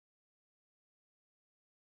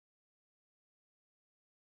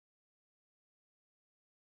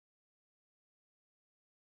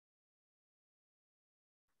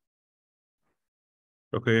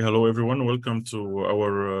Okay, hello everyone. Welcome to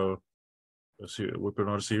our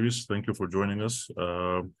webinar series. Thank you for joining us.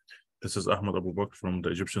 This is Ahmed Abu Bakr from the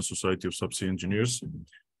Egyptian Society of Subsea Engineers.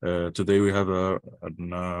 Today we have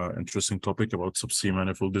an interesting topic about subsea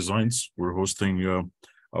manifold designs. We're hosting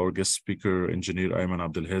our guest speaker, Engineer Ayman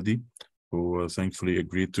Abdelhadi, who thankfully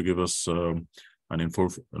agreed to give us an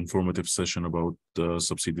informative session about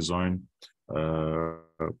subsea design.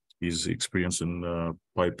 His experience in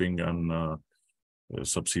piping and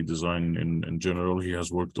subsea design in general. He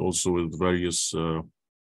has worked also with various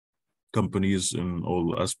companies in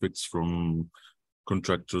all aspects, from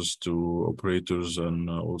contractors to operators, and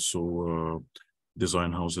also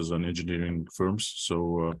design houses and engineering firms.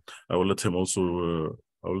 So I will let him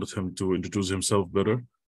to introduce himself better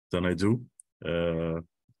than I do.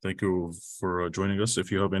 Thank you for joining us.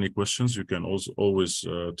 If you have any questions, you can also always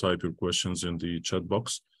type your questions in the chat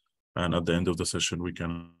box. And at the end of the session, we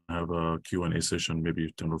can have a Q&A session, maybe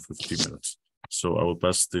 10 or 15 minutes. So I will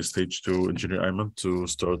pass the stage to Engineer Ayman to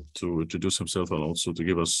start to introduce himself and also to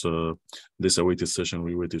give us this awaited session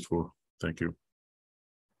we waited for. Thank you.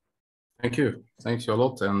 Thank you. Thanks a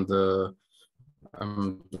lot. And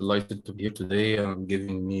I'm delighted to be here today and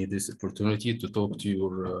giving me this opportunity to talk to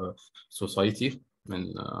your society.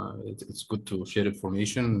 And it's good to share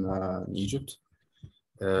information in Egypt.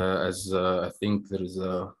 As I think there is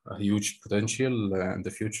a huge potential in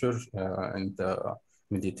the future in the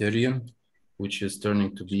Mediterranean, which is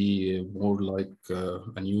turning to be more like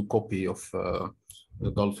a new copy of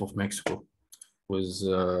the Gulf of Mexico, with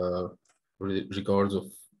regards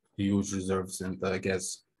of huge reserves in the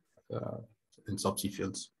gas in subsea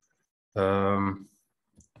fields.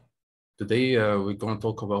 Today we're going to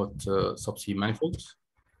talk about subsea manifolds.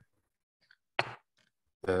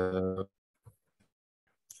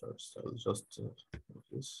 First, I'll just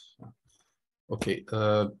this. Okay,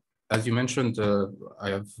 as you mentioned, I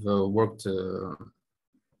have worked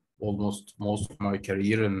almost most of my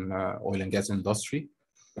career in oil and gas industry,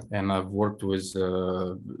 and I've worked with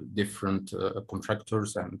different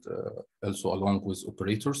contractors and also along with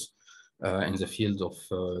operators in the field of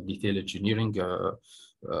detail engineering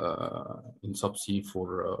in subsea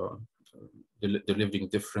for delivering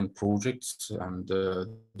different projects and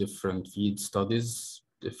different field studies,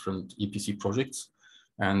 different EPC projects.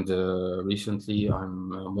 And recently I'm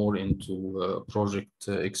more into project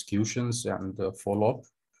executions and follow-up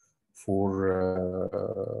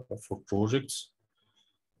for projects.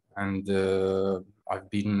 And I've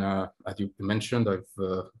been, as you mentioned, I've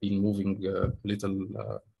been moving a little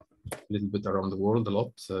bit around the world a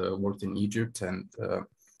lot, worked in Egypt and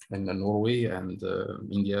Norway and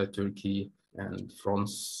India, Turkey, and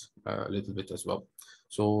France a little bit as well.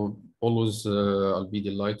 So always I'll be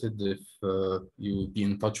delighted if you be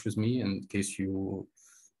in touch with me in case you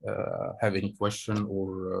have any question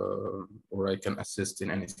or I can assist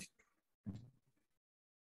in anything.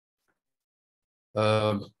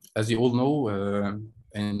 As you all know,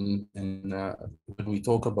 when we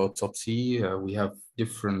talk about subsea, we have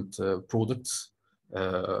different products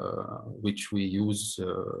which we use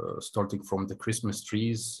starting from the Christmas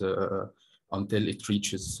trees until it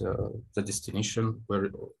reaches the destination,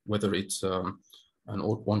 whether it's an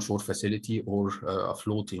onshore facility or a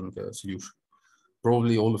floating solution.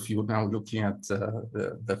 Probably all of you now looking at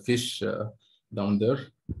the fish down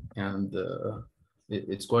there, and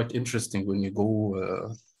it's quite interesting when you go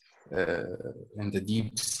in the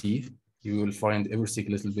deep sea. You will find everything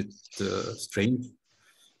a little bit strange.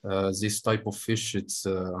 This type of fish, it's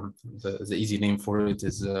the easy name for it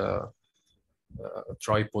is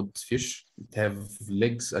tripod fish. It have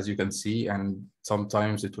legs, as you can see, and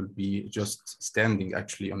sometimes it will be just standing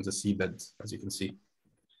actually on the seabed, as you can see,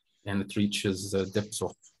 and it reaches depths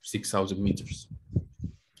of 6,000 meters.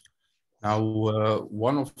 Now,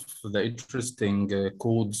 one of the interesting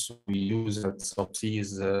codes we use at Subsea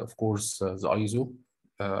is, of course, the ISO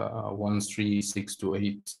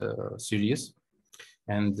 13628 series.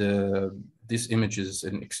 And this image is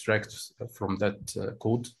an extract from that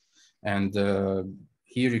code. And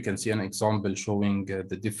here you can see an example showing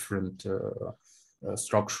the different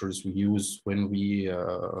structures we use when we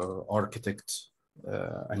architect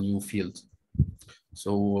a new field.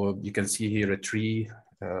 So you can see here a tree,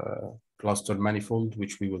 cluster manifold,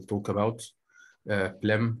 which we will talk about,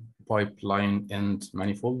 PLEM, pipeline end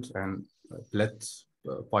manifold, and PLET,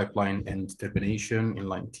 pipeline end termination in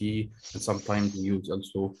line T, and sometimes we use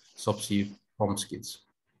also subsea pump skids.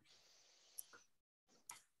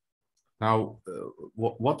 Now,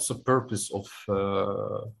 what's the purpose of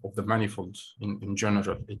the manifold in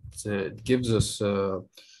general? It gives us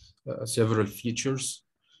several features.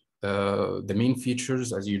 The main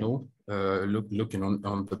features, as you know, looking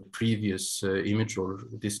on the previous image or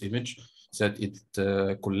this image, that it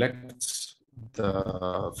collects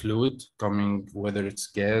the fluid coming, whether it's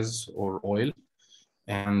gas or oil,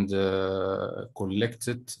 and collect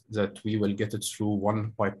it, that we will get it through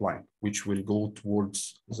one pipeline, which will go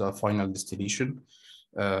towards the final destination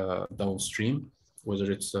downstream,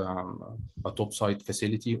 whether it's a topside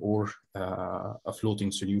facility or a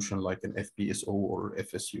floating solution like an FPSO or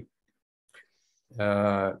FSU.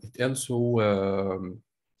 It also,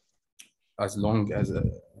 as long as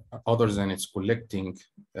other than it's collecting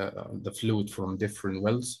the fluid from different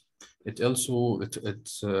wells, it also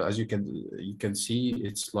as you can see,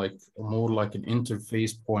 it's like more like an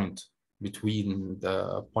interface point between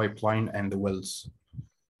the pipeline and the wells.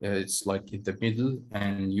 It's like in the middle,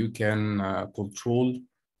 and you can control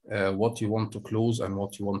what you want to close and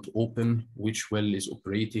what you want to open, which well is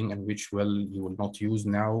operating and which well you will not use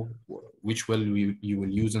now, which well you will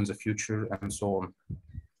use in the future, and so on.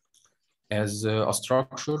 As a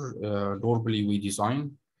structure, normally we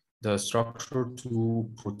design the structure to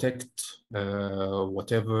protect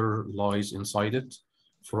whatever lies inside it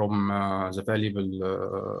from the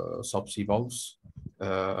valuable subsea valves,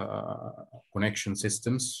 connection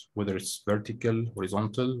systems, whether it's vertical,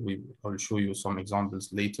 horizontal. I'll show you some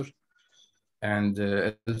examples later. And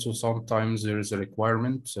also sometimes there is a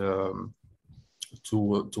requirement to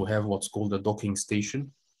have what's called a docking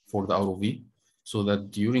station for the ROV, so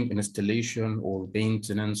that during installation or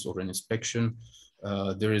maintenance or an inspection,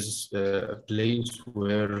 there is a place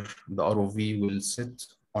where the ROV will sit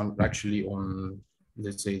on, actually on,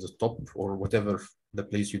 let's say, the top or whatever the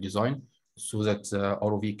place you design, so that the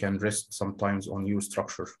ROV can rest sometimes on your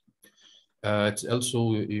structure. It's also,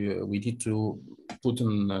 we need to put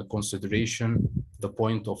in consideration the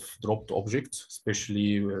point of dropped objects,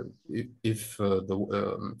 especially if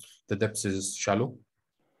the depth is shallow,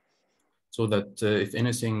 so that if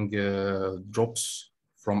anything drops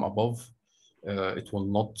from above, it will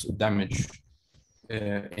not damage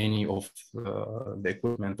any of the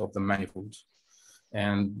equipment of the manifold.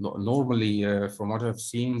 And normally, from what I've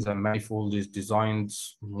seen, the manifold is designed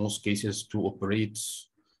in most cases to operate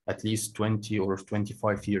at least 20 or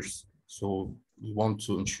 25 years. So you want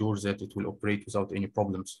to ensure that it will operate without any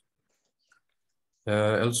problems.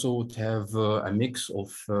 Also, to have a mix of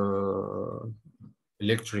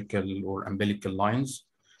electrical or umbilical lines,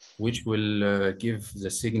 which will give the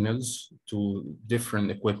signals to different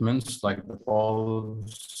equipments like the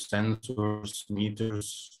valves, sensors,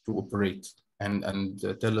 meters to operate, and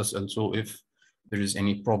tell us also if there is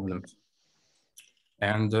any problems.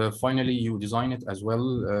 And finally, you design it as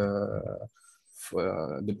well,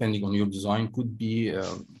 depending on your design, could be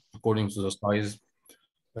according to the size,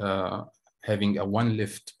 having a one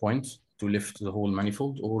lift point to lift the whole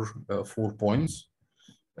manifold, or 4 points.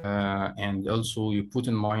 And also you put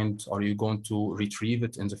in mind, are you going to retrieve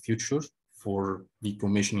it in the future for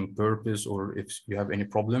decommissioning purpose, or if you have any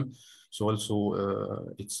problem? So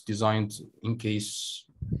also it's designed in case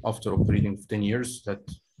after operating for 10 years that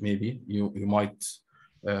maybe you might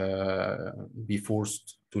be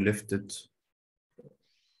forced to lift it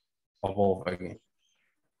above again.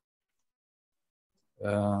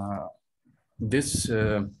 This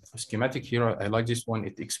schematic here, I like this one.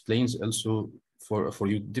 It explains also for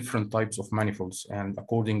you different types of manifolds, and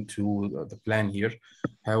according to the plan here,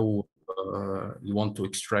 how you want to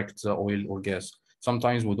extract the oil or gas.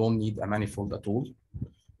 Sometimes we don't need a manifold at all.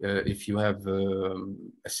 If you have a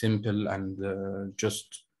simple and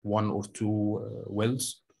just 1 or 2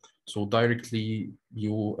 wells, so directly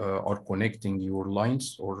you are connecting your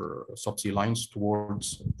lines or subsea lines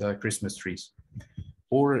towards the Christmas trees.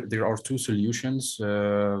 Or there are 2 solutions.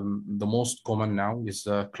 The most common now is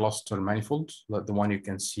a cluster manifold, like the one you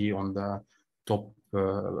can see on the top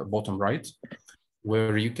bottom right,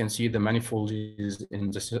 where you can see the manifold is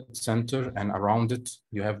in the center, and around it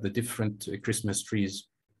you have the different Christmas trees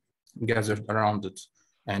gathered around it.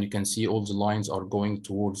 And you can see all the lines are going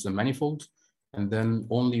towards the manifold. And then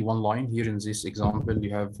only one line here in this example,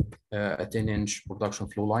 you have a 10-inch production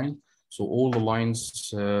flow line. So all the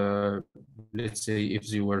lines, let's say if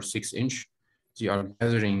they were 6-inch, they are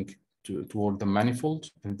gathering toward the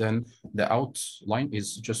manifold. And then the out line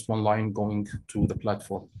is just one line going to the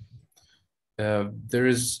platform. There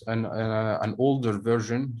is an older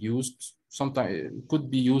version used, sometimes it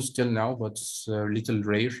could be used till now, but it's a little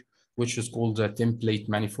rare, which is called a template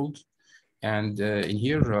manifold. And in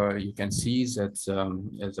here, you can see that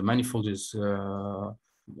the manifold is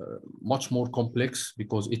much more complex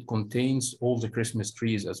because it contains all the Christmas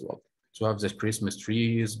trees as well. So you have the Christmas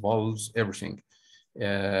trees, bulbs, everything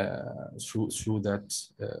through that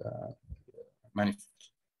manifold.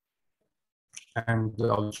 And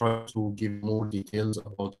I'll try to give more details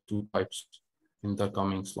about two types in the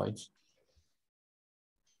coming slides.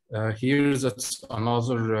 Here's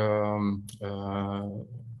another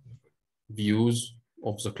views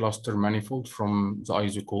of the cluster manifold from the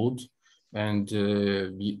ISO code. And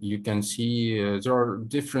you can see there are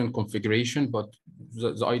different configuration, but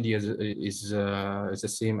the idea is the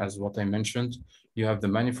same as what I mentioned. You have the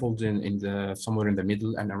manifold in the somewhere in the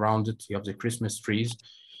middle, and around it you have the Christmas trees,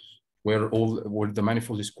 where the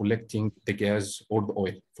manifold is collecting the gas or the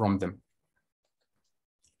oil from them.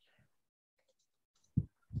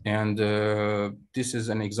 And this is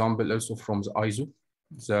an example also from the ISO,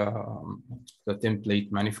 the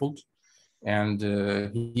template manifold. And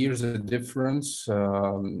here's a difference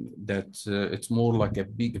that it's more like a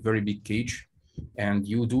very big cage, and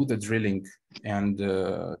you do the drilling and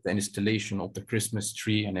the installation of the Christmas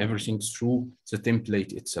tree and everything through the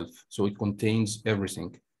template itself. So it contains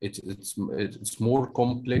everything. It's more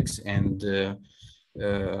complex and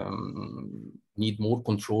need more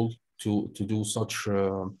control to do such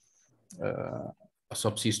a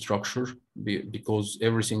subsea structure, because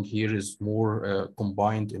everything here is more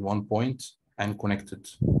combined in one point and connected.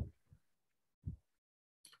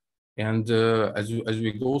 And as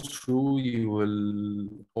we go through, you will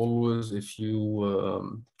always, if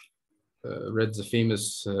you read the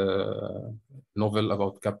famous novel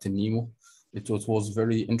about Captain Nemo, it was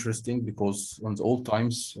very interesting, because in the old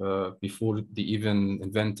times, before they even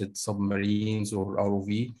invented submarines or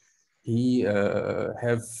ROV, he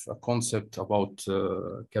have a concept about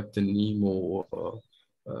Captain Nemo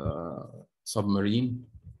submarine,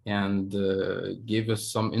 and gave us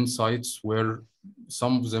some insights where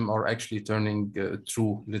some of them are actually turning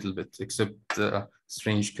true a little bit, except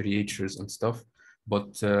strange creatures and stuff.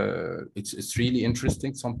 But it's really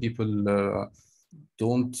interesting. Some people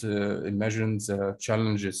don't imagine the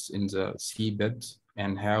challenges in the seabed,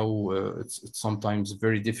 and how it's sometimes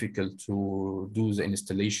very difficult to do the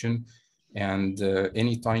installation, and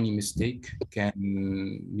any tiny mistake can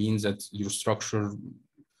mean that your structure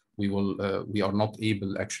we are not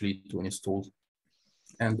able actually to install.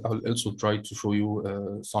 And I'll also try to show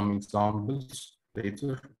you some examples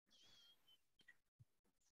later.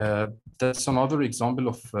 That's another example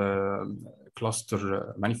of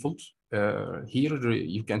cluster manifold. Here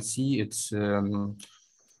you can see it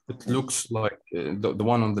looks like the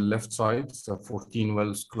one on the left side, the 14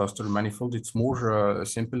 wells cluster manifold. It's more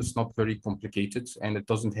simple, it's not very complicated, and it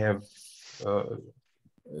doesn't have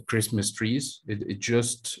Christmas trees. It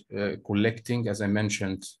just collecting, as I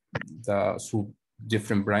mentioned, through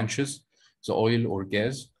different branches, the oil or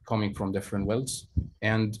gas coming from different wells,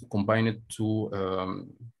 and combine it to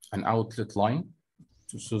an outlet line,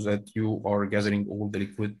 so that you are gathering all the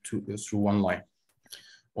liquid through one line.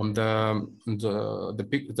 On the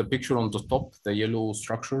picture on the top, the yellow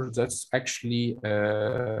structure, that's actually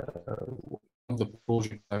the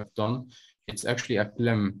project I've done. It's actually a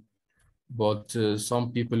PLEM, but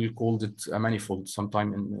some people called it a manifold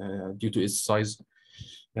sometime due to its size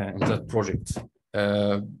in that project.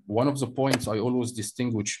 One of the points I always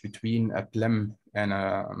distinguish between a PLEM and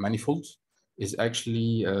a manifold is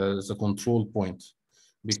actually the control point,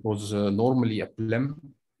 because normally a PLEM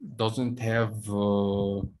doesn't have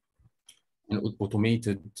an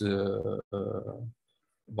automated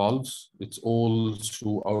valves. It's all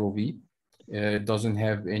through ROV. It doesn't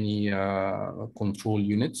have any control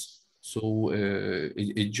units. So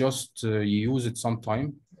it just you use it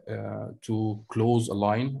sometime to close a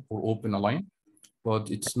line or open a line, but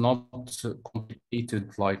it's not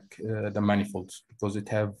complicated like the manifolds, because it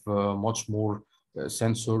have much more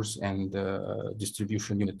sensors and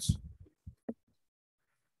distribution units.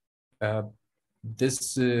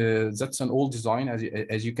 That's an old design.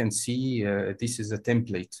 As you can see, this is a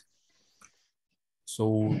template.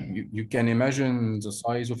 So you can imagine the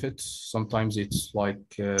size of it. Sometimes it's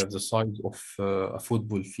like the size of a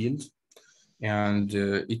football field, and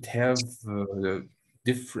it have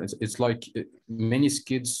different. It's like many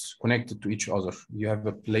skids connected to each other. You have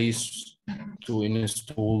a place to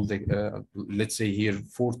install the, let's say here,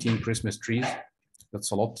 14 Christmas trees.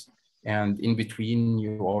 That's a lot. And in between,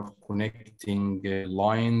 you are connecting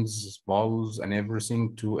lines, valves, and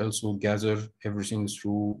everything to also gather everything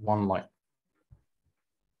through one line.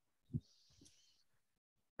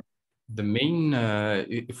 The main,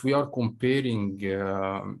 if we are comparing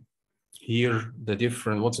here,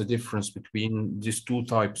 what's the difference between these two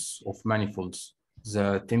types of manifolds,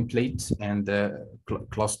 the template and the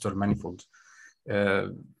cluster manifold?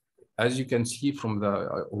 As you can see from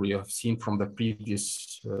or you have seen from the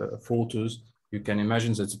previous photos, you can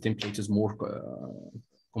imagine that the template is more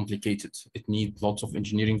complicated. It needs lots of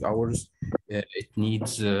engineering hours. It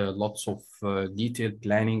needs lots of detailed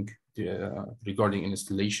planning regarding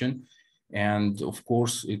installation. And of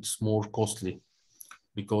course, it's more costly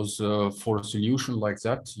because for a solution like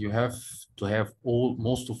that, you have to have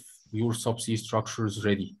most of your subsea structures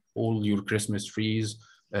ready, all your Christmas trees,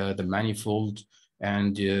 the manifold,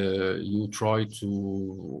 and you try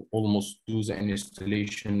to almost do the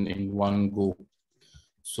installation in one go.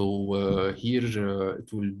 So here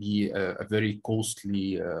it will be a very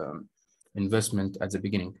costly investment at the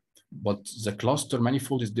beginning. But the cluster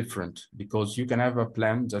manifold is different because you can have a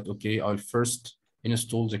plan that, okay, I'll first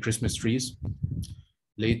install the Christmas trees.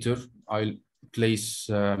 Later, I'll place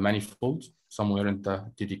manifold somewhere in the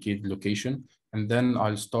dedicated location, and then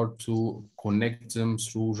I'll start to connect them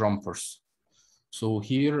through jumpers. So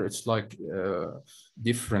here it's like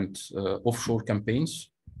different offshore campaigns.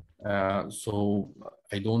 So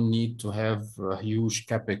I don't need to have a huge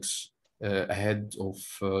capex ahead of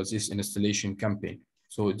this installation campaign.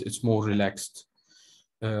 So it's more relaxed.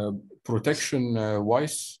 Protection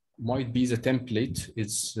wise might be the template.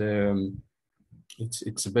 It's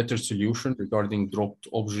a better solution regarding dropped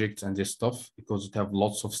objects and this stuff because it have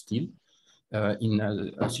lots of steel. In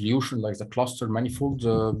a solution like the cluster manifold,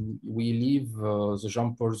 we leave the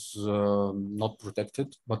jumpers not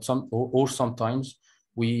protected, but sometimes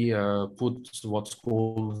we put what's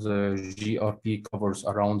called the GRP covers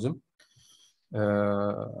around them.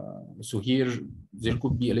 So here there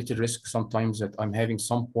could be a little risk sometimes that I'm having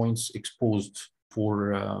some points exposed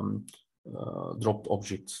for dropped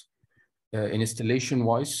objects. Installation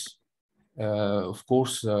wise, of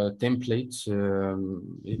course, templates,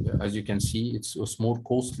 as you can see, it's more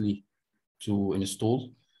costly to install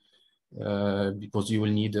because you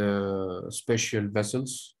will need special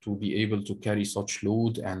vessels to be able to carry such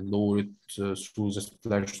load and lower it through the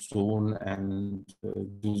splash zone and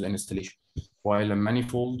do the installation. While a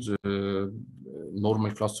manifold,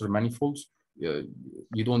 normal cluster manifolds,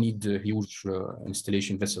 you don't need huge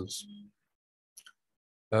installation vessels.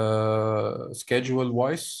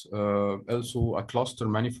 Schedule-wise, also a cluster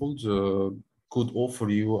manifold could offer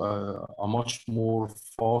you a much more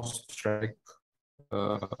fast-track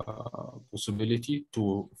possibility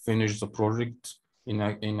to finish the project in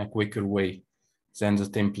a quicker way than the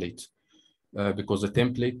template. Because the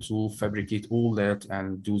template to fabricate all that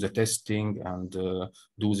and do the testing and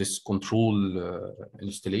do this control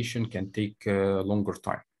installation can take a longer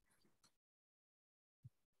time.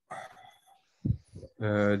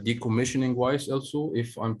 Decommissioning wise also,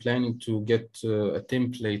 if I'm planning to get a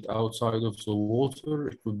template outside of the water,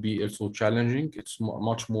 it would be also challenging. It's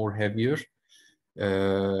much more heavier.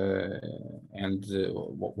 And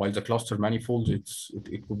while the cluster manifold, it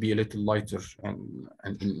could be a little lighter and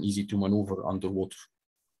easy to maneuver underwater.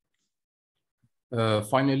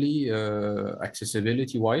 Finally,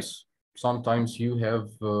 accessibility wise, sometimes you have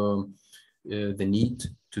the need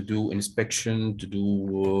to do inspection, to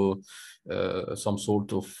do some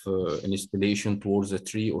sort of installation towards a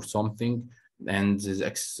tree or something, and the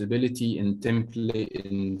accessibility in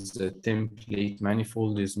the template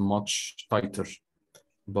manifold is much tighter,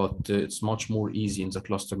 but it's much more easy in the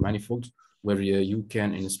cluster manifold, where you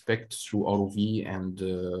can inspect through ROV and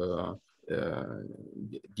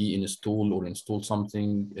de-install or install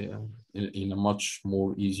something in a much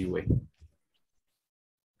more easy way.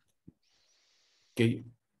 Okay,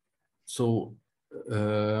 so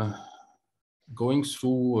going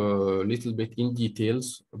through a little bit in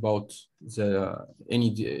details about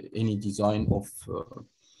any design of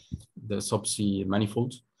the subsea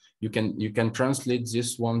manifold, you can translate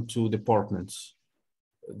this one to departments,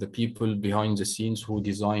 the people behind the scenes who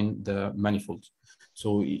design the manifold.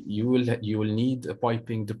 So you will need a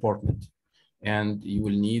piping department, and you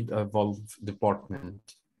will need a valve department.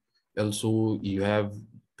 Also, you have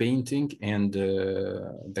painting and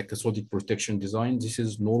the cathodic protection design. This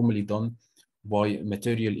is normally done by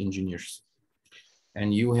material engineers.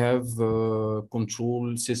 And you have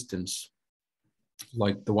control systems,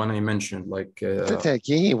 like the one I mentioned, like...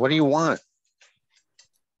 what do you want?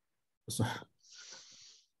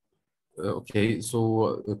 Okay,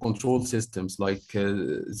 so control systems like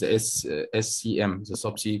the SCM, the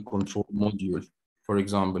Subsea Control Module, for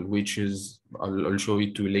example, which is, I'll show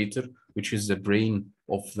it to you later, which is the brain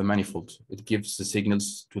of the manifold. It gives the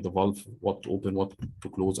signals to the valve, what to open, what to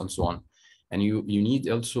close, and so on. And you need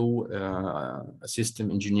also a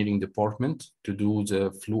system engineering department to do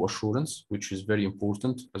the flow assurance, which is very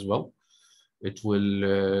important as well. It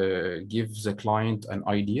will give the client an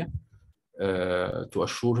idea to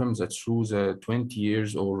assure him that through the 20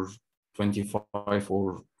 years or 25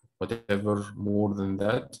 or whatever more than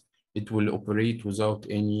that, it will operate without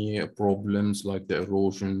any problems like the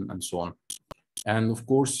erosion and so on. And of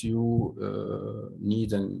course, you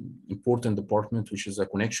need an important department, which is the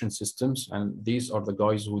connection systems. And these are the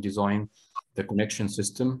guys who design the connection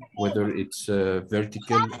system, whether it's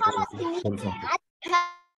vertical or horizontal.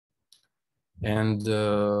 And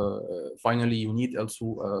finally, you need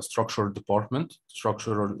also a structural department,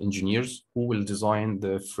 structural engineers who will design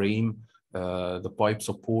the frame, the pipe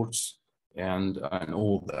supports, and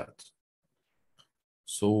all that.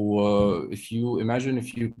 So if you imagine,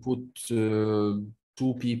 if you put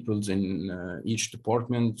two people in each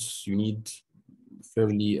department, you need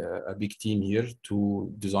fairly a big team here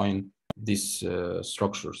to design these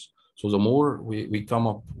structures. So the more we come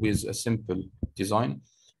up with a simple design,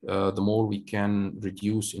 the more we can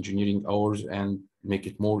reduce engineering hours and make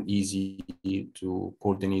it more easy to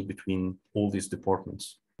coordinate between all these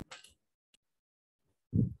departments.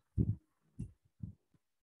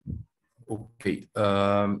 Okay,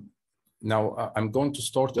 now I'm going to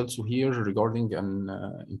start also here regarding an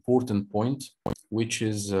important point, which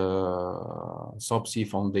is Subsea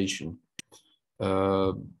Foundation.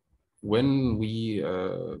 When we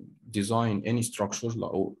design any structure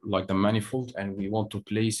like the manifold and we want to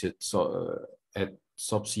place it at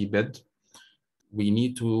subsea bed, we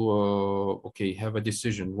need to have a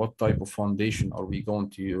decision. What type of foundation are we going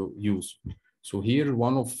to use? So here,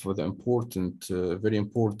 one of the important, very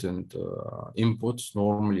important inputs,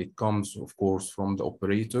 normally it comes, of course, from the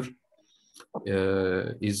operator,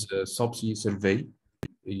 is a subsea survey.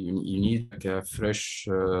 You need like a fresh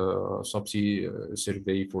subsea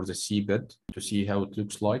survey for the seabed to see how it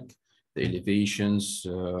looks like, the elevations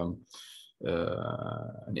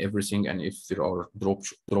and everything, and if there are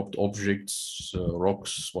dropped objects,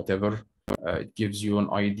 rocks, whatever. It gives you an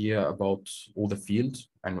idea about all the field,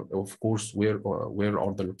 and of course, where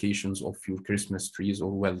are the locations of your Christmas trees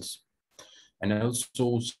or wells. And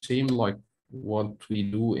also, same like what we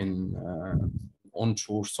do in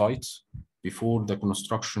onshore sites, before the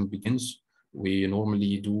construction begins, we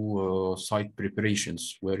normally do site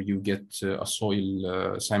preparations where you get a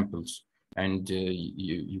soil samples, and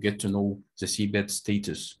you get to know the seabed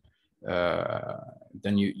status.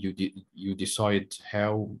 Then you decide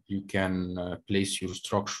how you can place your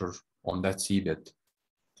structure on that seabed.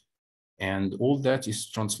 And all that is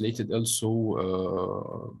translated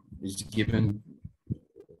also, is given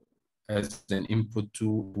as an input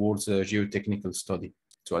towards a geotechnical study.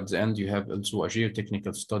 So at the end, you have also a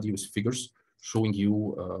geotechnical study with figures showing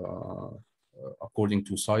you, according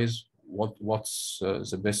to size, what's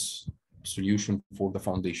the best solution for the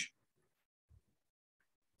foundation.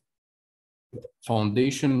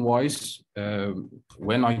 Foundation-wise,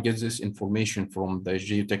 when I get this information from the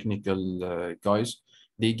geotechnical guys,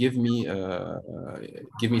 they give me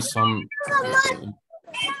some.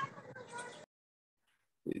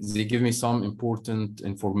 They give me some important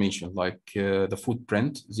information, like the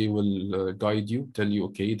footprint. They will guide you, tell you,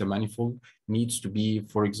 okay, the manifold needs to be,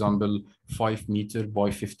 for example, 5 meters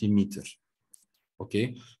by 15 meters.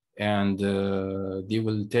 Okay, and they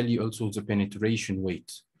will tell you also the penetration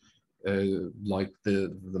weight. Like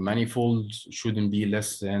the manifold shouldn't be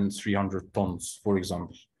less than 300 tons, for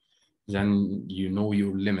example. Then you know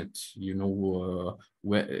your limit. You know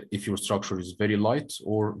if your structure is very light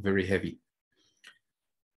or very heavy.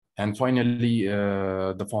 And finally,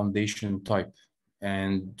 the foundation type.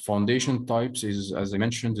 And foundation types is, as I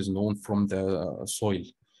mentioned, is known from the soil.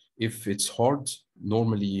 If it's hard,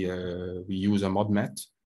 normally we use a mud mat.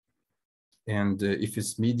 And if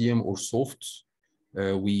it's medium or soft,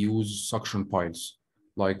 we use suction piles,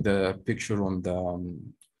 like the picture on the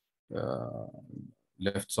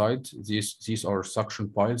left side. These are suction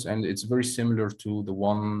piles, and it's very similar to the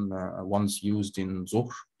ones used in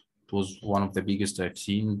Zohr. It was one of the biggest I've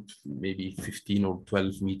seen, maybe 15 or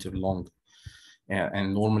 12 meter long.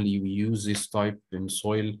 And normally we use this type in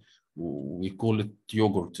soil. We call it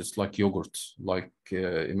yogurt. It's like yogurt. Like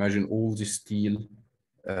imagine all the steel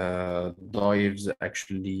dives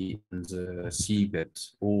actually in the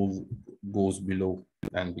seabed, all goes below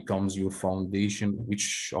and becomes your foundation,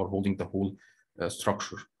 which are holding the whole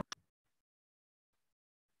structure.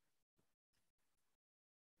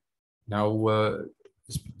 Now,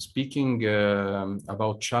 speaking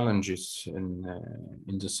about challenges in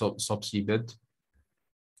the subsea bed,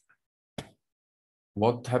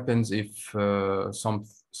 what happens if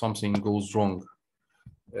something goes wrong?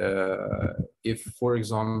 If, for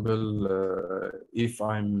example, if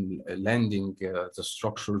I'm landing the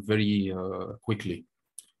structure very quickly,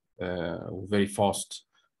 very fast,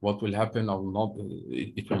 what will happen?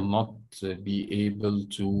 It will not be able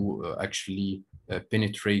to actually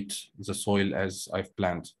penetrate the soil as I've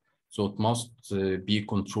planned. So it must be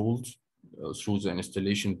controlled through the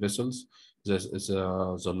installation vessels,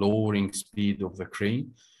 the lowering speed of the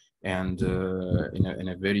crane, and in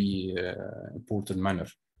a very important manner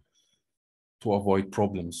to avoid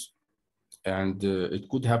problems. And it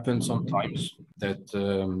could happen sometimes that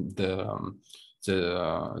the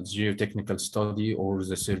geotechnical study or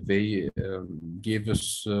the survey gave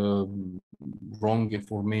us wrong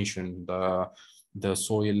information. The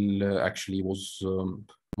soil actually was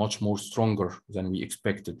much more stronger than we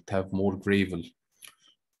expected, to have more gravel,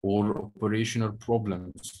 or operational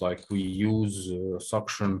problems like we use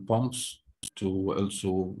suction pumps to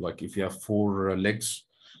also, like if you have 4 legs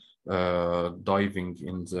diving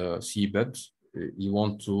in the seabed, you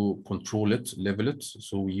want to control it, level it,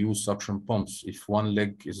 so we use suction pumps. If one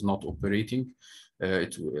leg is not operating,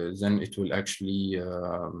 then it will actually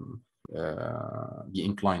be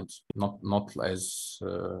inclined, not as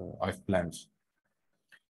I've planned.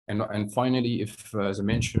 And finally, if, as I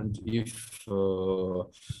mentioned, if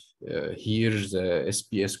here the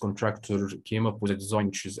SPS contractor came up with a design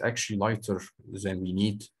which is actually lighter than we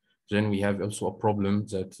need, then we have also a problem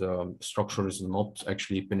that structure is not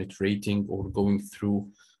actually penetrating or going through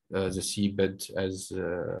the seabed as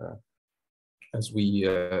we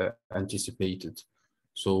anticipated.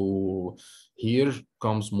 So here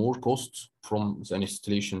comes more cost from the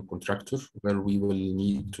installation contractor, where we will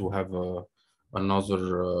need to have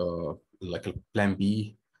another like a plan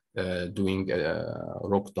B, doing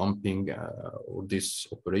rock dumping or these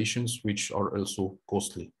operations, which are also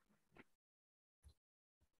costly.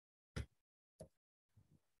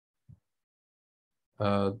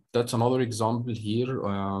 That's another example here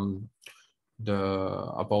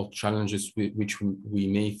about challenges which we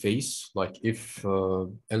may face, like if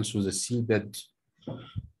also the seabed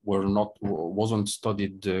wasn't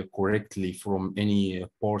studied correctly from any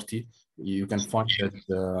party, you can find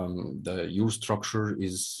that your structure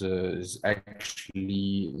is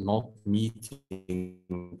actually not meeting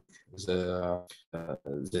the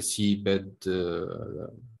seabed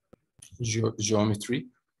geometry.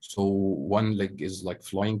 So one leg is like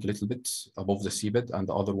flying a little bit above the seabed, and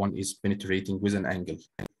the other one is penetrating with an angle.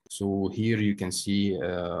 So here you can see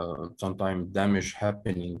sometimes damage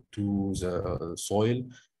happening to the soil,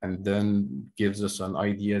 and then gives us an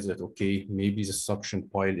idea that, okay, maybe the suction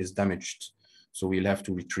pile is damaged. So we'll have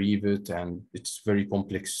to retrieve it, and it's very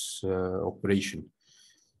complex operation.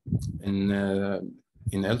 And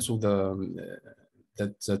also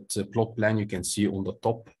that plot plan you can see on the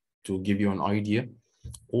top, to give you an idea.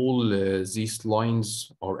 All these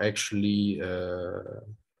lines are actually,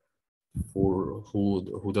 for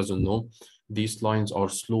who doesn't know, these lines are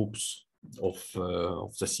slopes of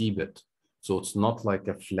the seabed. So it's not like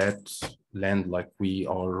a flat land like we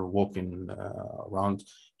are walking around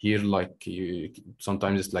here. Like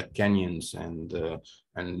sometimes it's like canyons and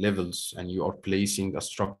levels, and you are placing a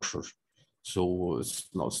structure. So it's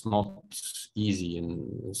not easy,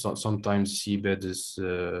 and sometimes seabed is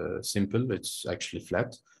simple, it's actually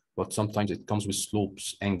flat, but sometimes it comes with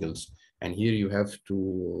slopes, angles, and here you have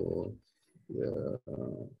to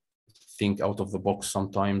think out of the box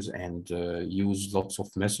sometimes, and use lots of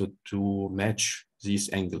method to match these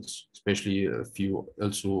angles, especially if you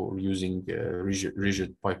also using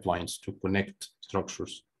rigid pipelines to connect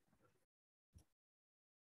structures.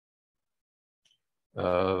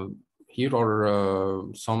 Here are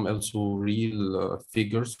some also real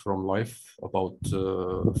figures from life about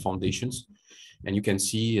foundations. And you can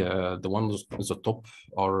see the ones at the top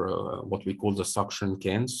are what we call the suction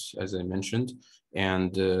cans, as I mentioned.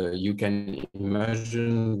 And you can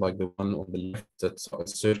imagine like the one on the left, that's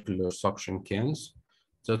circular suction cans.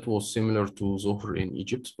 That was similar to Zohr in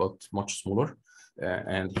Egypt, but much smaller.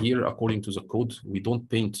 And here, according to the code, we don't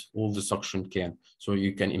paint all the suction can. So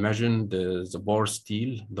you can imagine the bar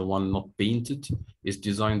steel, the one not painted, is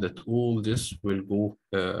designed that all this will go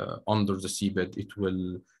under the seabed. It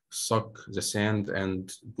will suck the sand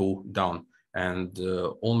and go down. And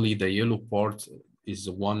only the yellow part is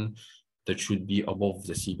the one that should be above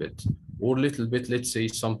the seabed. Or a little bit, let's say,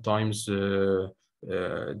 sometimes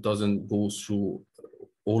doesn't go through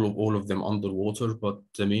all of them underwater, but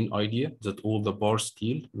the main idea that all the bar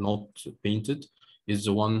steel not painted is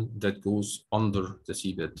the one that goes under the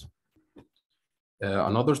seabed.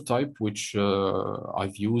 Another type which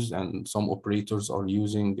I've used and some operators are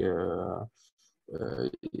using,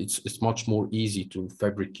 it's much more easy to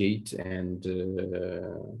fabricate and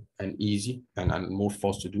easy and more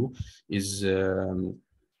fast to do, is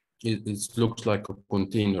it looks like a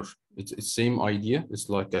container. It's the same idea. It's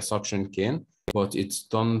like a suction can, but it's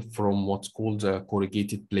done from what's called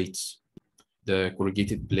corrugated plates. The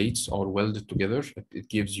corrugated plates are welded together. It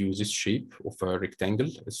gives you this shape of a rectangle.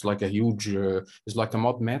 It's like a huge, it's like a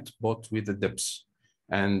mud mat, but with the depths.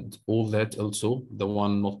 And all that also, the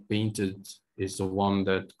one not painted is the one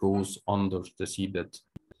that goes under the seabed.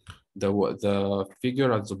 The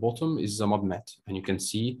figure at the bottom is the mud mat, and you can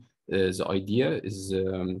see the idea is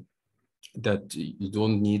that you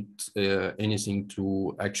don't need anything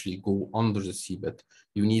to actually go under the seabed.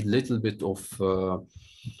 You need little bit of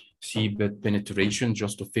seabed penetration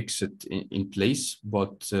just to fix it in place,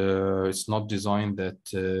 but it's not designed that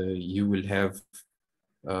you will have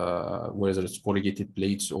whether it's corrugated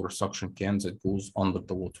plates or suction cans that goes under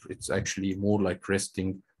the water. It's actually more like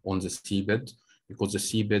resting on the seabed, because the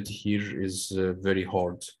seabed here is very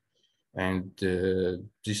hard. And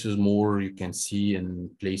this is more you can see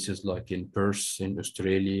in places like in Perth in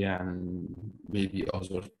Australia and maybe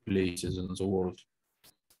other places in the world.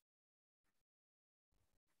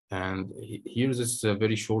 And here's this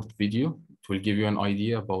very short video. It will give you an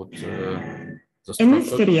idea about the structure. In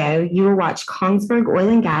this video, you will watch Kongsberg Oil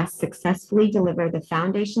and Gas successfully deliver the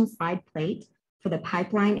foundation slide plate for the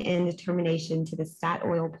pipeline end termination to the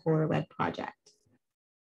Statoil Polar Lead project.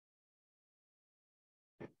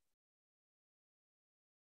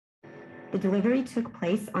 The delivery took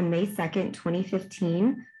place on May 2nd,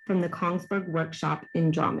 2015 from the Kongsberg workshop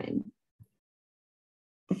in Drammen.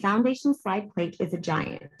 The foundation slide plate is a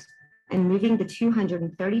giant, and moving the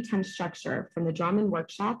 230-ton structure from the Drammen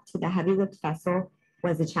workshop to the heavy lift vessel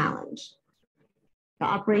was a challenge. The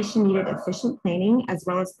operation needed efficient planning as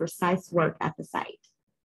well as precise work at the site.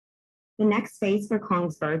 The next phase for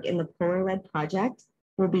Kongsberg in the Polar Lead project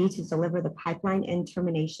will be to deliver the pipeline end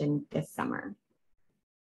termination this summer.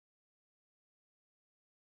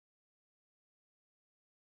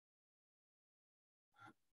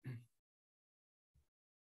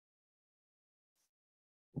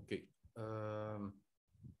 Okay.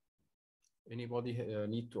 Anybody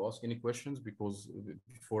need to ask any questions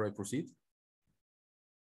before I proceed?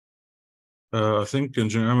 I think,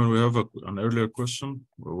 Engineer Amin, we have an earlier question.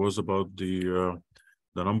 It was about the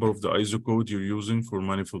number of the ISO code you're using for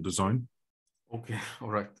manifold design. Okay, all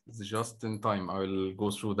right. It's just in time. I will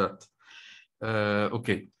go through that.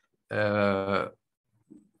 Okay.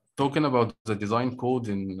 Talking about the design code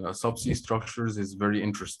in subsea structures is very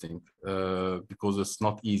interesting because it's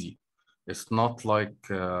not easy. It's not like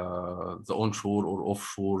the onshore or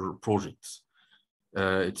offshore projects.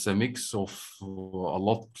 It's a mix of a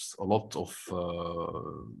lot of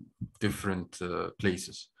different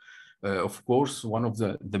places. Of course, one of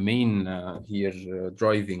the main here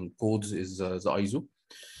driving codes is the ISO.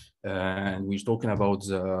 And we're talking about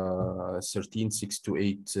the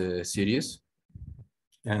 13628 series.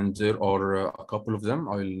 And there are a couple of them.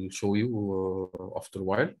 I'll show you after a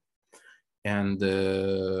while. And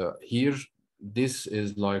here, this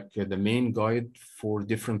is like the main guide for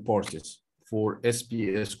different parties, for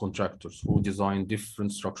SPS contractors who design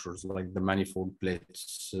different structures like the manifold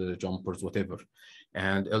plates, jumpers, whatever.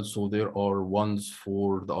 And also there are ones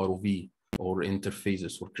for the ROV or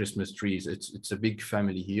interfaces or Christmas trees. It's a big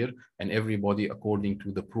family here, and everybody, according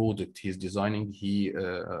to the product he's designing, he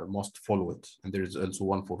must follow it. And there is also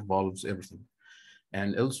one for valves, everything.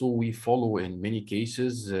 And also we follow in many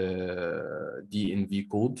cases DNV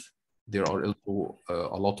code. There are also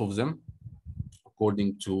a lot of them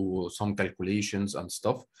according to some calculations and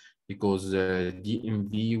stuff, because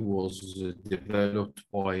DNV was developed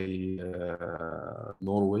by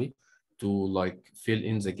Norway to like fill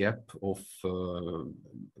in the gap of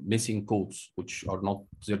missing codes, which are not,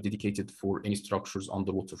 they're dedicated for any structures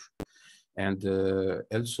underwater. And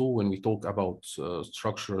also when we talk about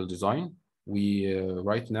structural design, we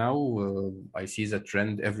right now, I see the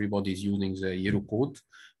trend, everybody's using the Euro code,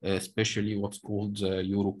 especially what's called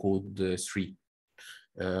Euro code 3.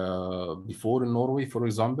 Before in Norway, for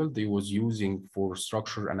example, they was using for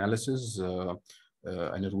structure analysis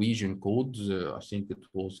a Norwegian code, I think it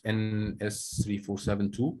was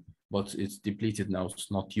NS3472, but it's depleted now,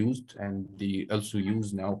 it's not used, and they also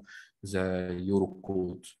use now the Euro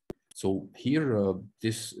code. So here,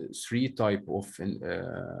 this 3 type of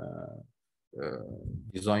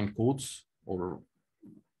design codes or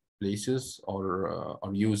places are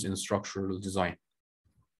used in structural design.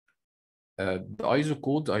 The ISO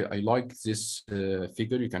code, I like this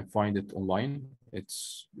figure. You can find it online.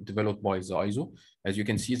 It's developed by the ISO. As you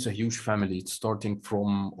can see, it's a huge family. It's starting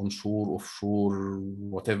from onshore, offshore,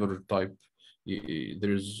 whatever type.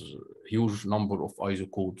 There's a huge number of ISO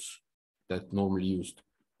codes that normally used.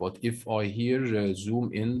 But if I here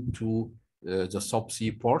zoom into the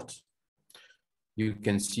subsea part, You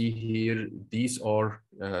can see here, these are,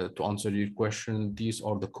 to answer your question, these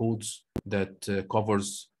are the codes that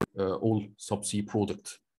covers all subsea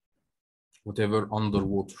product, whatever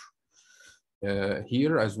underwater.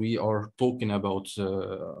 Here, as we are talking about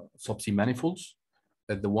subsea manifolds,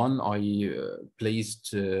 the one I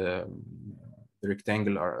placed the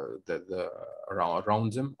rectangle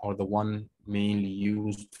around them are the one mainly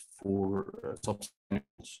used for subsea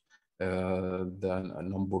manifolds. The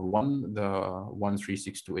number 1, the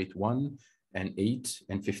 136281, and 8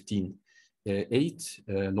 and 15. 8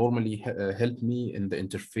 normally help me in the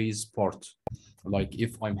interface part. Like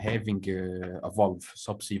if I'm having a valve,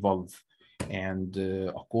 subsea valve, and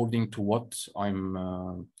according to what I'm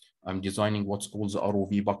designing what's called the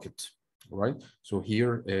ROV bucket, right? So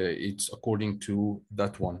here it's according to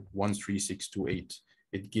that one, 13628.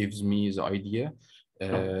 It gives me the idea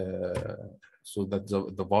so that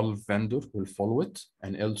the valve vendor will follow it,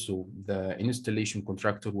 and also the installation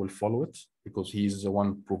contractor will follow it, because he's the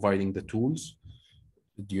one providing the tools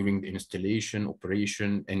during the installation,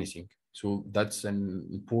 operation, anything. So that's an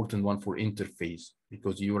important one for interface,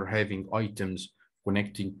 because you are having items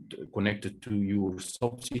connected to your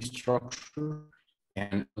subsea structure,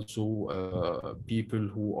 and also people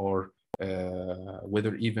who are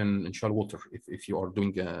whether even in shallow water, if you are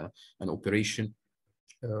doing an operation.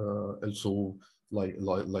 Also, like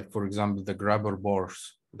for example, the grabber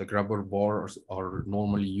bars. The grabber bars are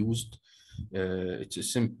normally used. It's a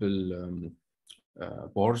simple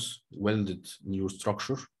bars welded in your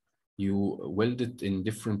structure. You weld it in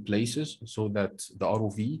different places so that the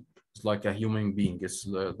ROV is like a human being.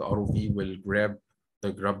 The ROV will grab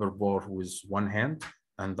the grabber bar with one hand,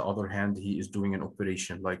 and the other hand he is doing an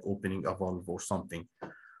operation like opening a valve or something.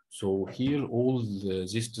 So here all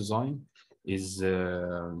this design is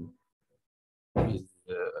in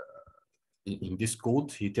this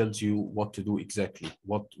code. He tells you what to do exactly,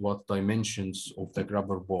 what dimensions of the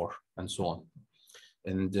grabber bar and so on.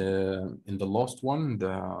 And in the last one,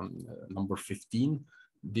 the number 15,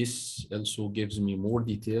 this also gives me more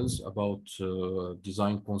details about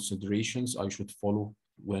design considerations I should follow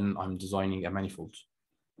when I'm designing a manifold.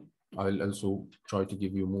 I'll also try to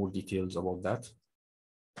give you more details about that.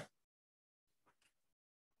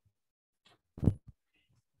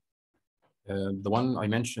 The one I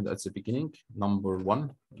mentioned at the beginning, number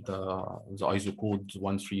 1, the ISO code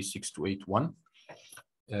 1362881.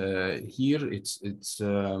 Here it's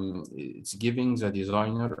giving the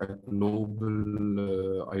designer a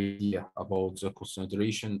global idea about the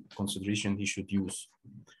consideration he should use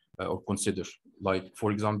or consider. Like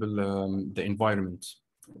for example, the environment,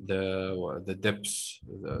 the depths,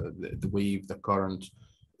 the wave, the current.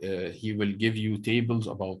 He will give you tables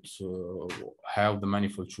about how the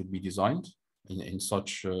manifold should be designed in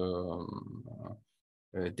such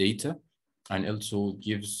data, and also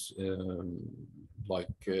gives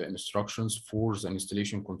instructions for the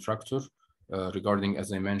installation contractor regarding,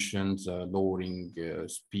 as I mentioned, lowering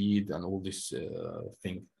speed and all these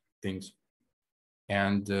things.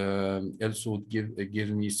 And also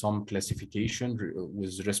give me some classification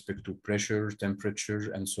with respect to pressure,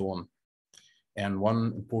 temperature, and so on. And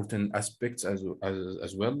one important aspect as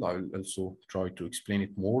well, I'll also try to explain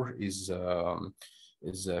it more, is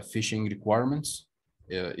fishing requirements.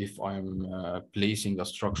 If I'm placing a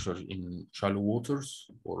structure in shallow waters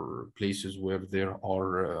or places where there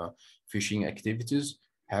are fishing activities,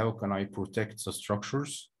 how can I protect the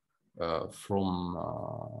structures from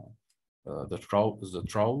the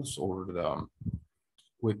trawls or the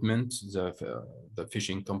equipment the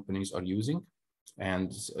fishing companies are using?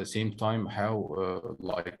 And at the same time, how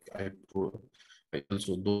I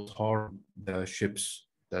also don't harm the ships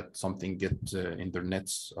that something get in their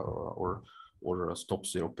nets or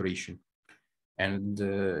stops their operation. And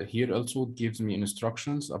here also gives me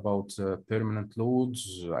instructions about permanent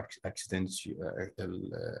loads, accidental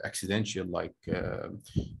like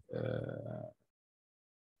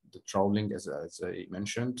the trawling, as I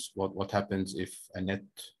mentioned. What happens if a net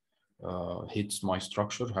hits my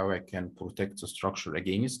structure, how I can protect the structure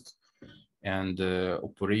against, and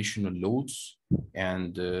operational loads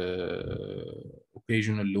and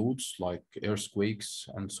occasional loads like earthquakes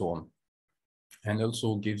and so on. And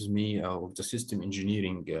also gives me the system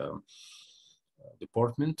engineering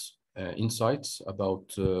department insights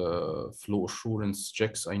about flow assurance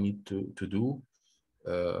checks I need to do.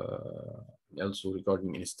 Also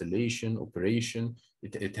regarding installation, operation,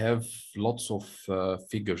 it have lots of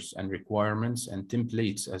figures and requirements and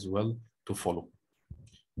templates as well to follow.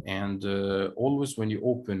 And always when you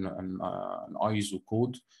open an ISO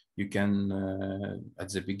code, you can, at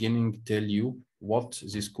the beginning, tell you what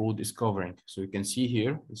this code is covering. So you can see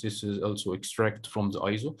here, this is also extract from the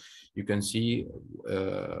ISO. You can see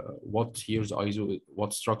what here's ISO,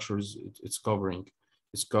 what structures it's covering.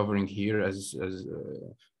 It's covering here as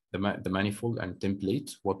the manifold and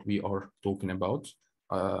template, what we are talking about,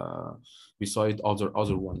 beside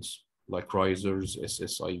other ones like risers,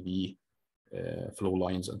 SSIV, flow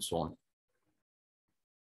lines, and so on.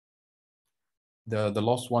 The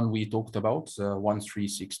last one we talked about,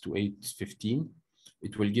 1362815,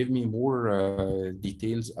 it will give me more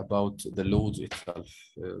details about the loads itself,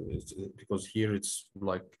 because here it's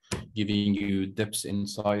like giving you depth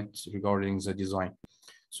insight regarding the design.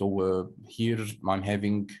 So here I'm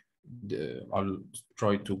having, I'll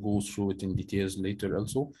try to go through it in details later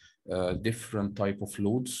also, different type of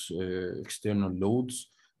loads, external loads.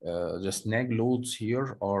 The snag loads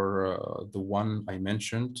here are the one I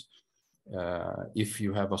mentioned. If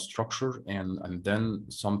you have a structure and then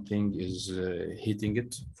something is hitting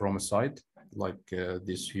it from a side, like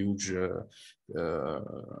this huge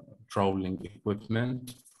trawling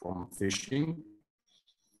equipment from fishing,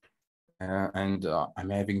 and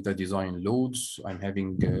I'm having the design loads, I'm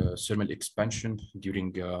having thermal expansion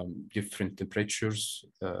during different temperatures,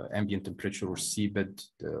 ambient temperature or seabed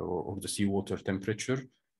or the seawater temperature,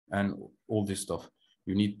 and all this stuff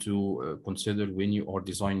you need to consider when you are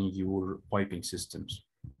designing your piping systems.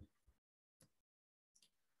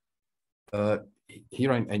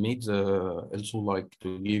 Here I made also like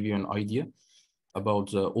to give you an idea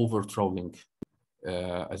about the over trawling,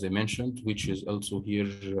 as I mentioned, which is also here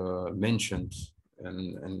mentioned,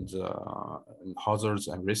 and hazards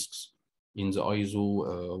and risks in the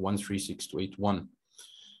ISO 13628-1.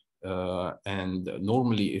 And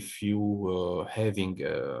normally, if you having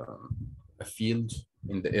a field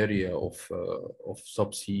in the area of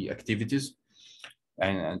subsea activities,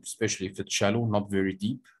 and especially if it's shallow, not very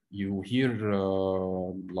deep, you here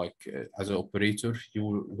as an operator,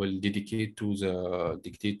 you will dictate to the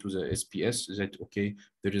SPS that okay,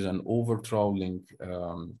 there is an over trawling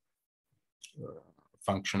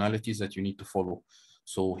functionalities that you need to follow.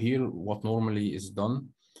 So here, what normally is done,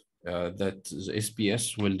 that the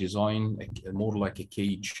SPS will design more like a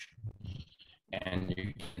cage. And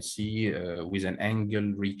you can see with an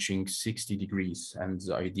angle reaching 60 degrees. And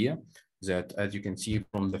the idea that, as you can see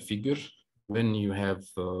from the figure, when you have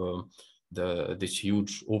this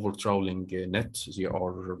huge over trawling net, they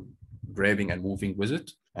are grabbing and moving with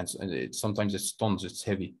it. And sometimes it's tons, it's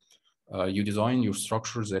heavy. You design your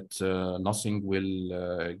structure that nothing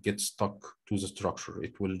will get stuck to the structure.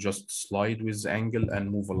 It will just slide with the angle and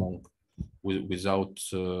move along without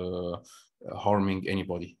harming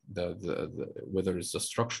anybody, whether it's the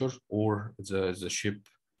structure or the ship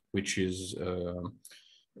which is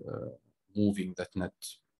moving that net.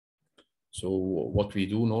 So what we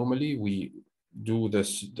do normally, we do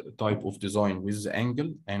this type of design with the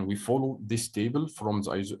angle, and we follow this table from the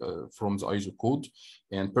ISO code.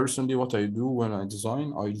 And personally, what I do when I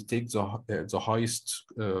design, I take the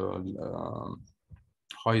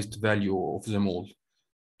highest value of them all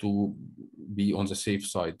to be on the safe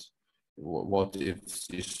side. What if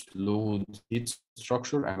this load hits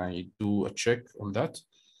structure, and I do a check on that,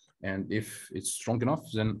 and if it's strong enough,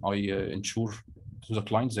 then I ensure to the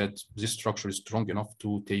client that this structure is strong enough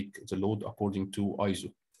to take the load according to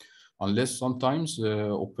ISO. Unless sometimes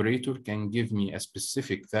the operator can give me a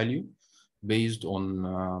specific value based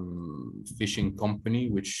on fishing company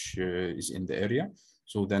which is in the area,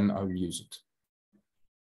 so then I'll use it.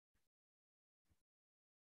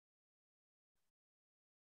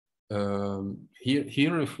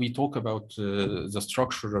 Here, if we talk about the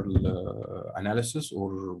structural analysis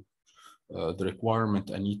or the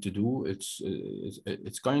requirement I need to do, it's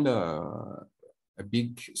kind of a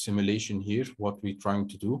big simulation here, what we're trying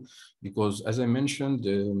to do, because as I mentioned,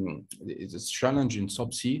 it's a challenge in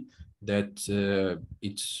subsea that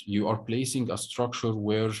you are placing a structure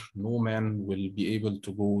where no man will be able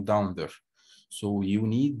to go down there. So you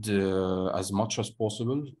need as much as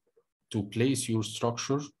possible to place your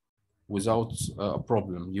structure without a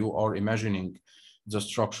problem. You are imagining the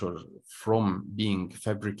structure from being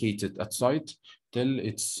fabricated at site till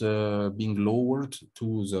it's being lowered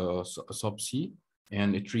to the subsea,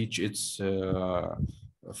 and it reach its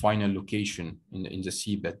final location in the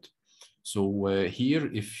seabed. So here,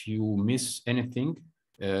 if you miss anything,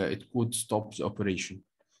 it could stop the operation.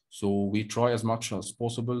 So we try as much as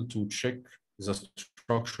possible to check the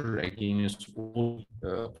structure against all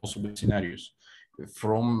possible scenarios.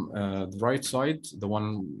 From the right side, the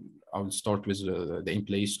one I will start with the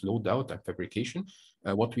in-place load out and fabrication.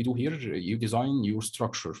 What we do here, you design your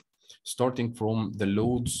structure, starting from the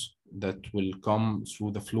loads that will come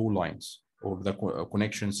through the flow lines or the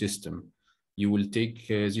connection system. You will take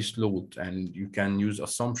this load and you can use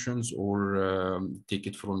assumptions or take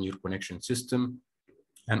it from your connection system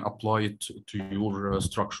and apply it to your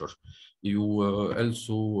structure. You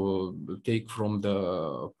also take from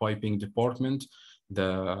the piping department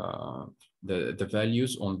the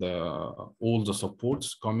values on all the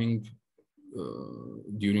supports coming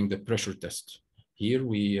during the pressure test. Here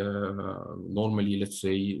we normally, let's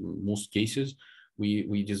say, most cases,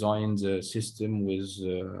 we design the system with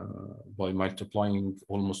by multiplying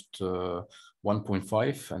almost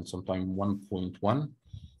 1.5 and sometimes 1.1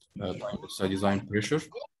 times the design pressure,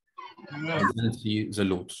 and then see the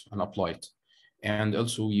loads and apply it. And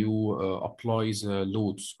also you apply the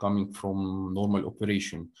loads coming from normal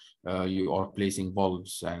operation. You are placing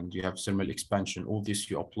valves and you have thermal expansion. All this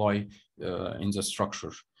you apply in the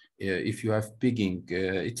structure. If you have pigging,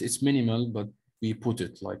 it's minimal, but we put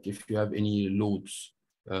it like if you have any loads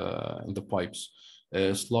in the pipes.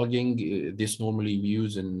 Slugging, this normally we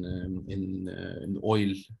use in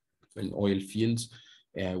oil fields,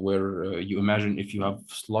 where you imagine if you have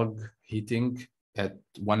slug hitting at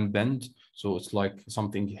one bend, so it's like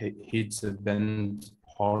something hits a bend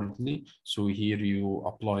hardly. So here you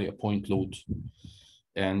apply a point load.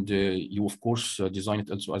 And you, of course, design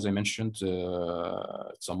it also, as I mentioned,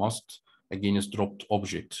 it's a must, against dropped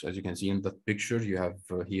object. As you can see in that picture, you have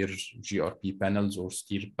here GRP panels or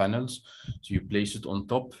steel panels. So you place it on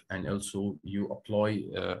top, and also you apply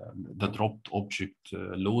the dropped object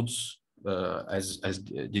loads as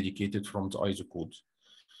dedicated from the ISO code.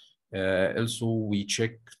 Also, we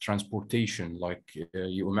check transportation, like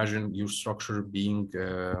you imagine your structure being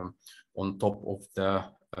on top of the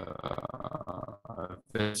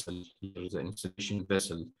vessel, the installation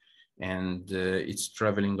vessel, and it's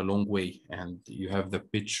traveling a long way, and you have the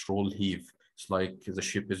pitch, roll, heave. It's like the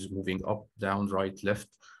ship is moving up, down, right, left.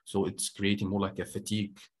 So it's creating more like a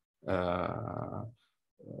fatigue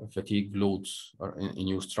loads in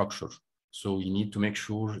your structure. So you need to make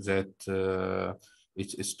sure that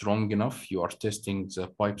it's strong enough. You are testing the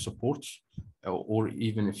pipe supports, or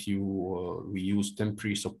even if we use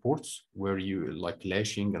temporary supports where you like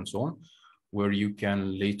lashing and so on, where you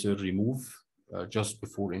can later remove just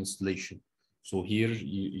before installation. So here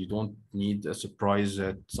you don't need a surprise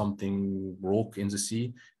that something broke in the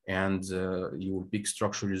sea and your big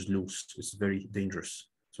structure is loose. It's very dangerous.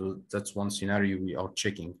 So that's one scenario we are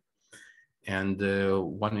checking. And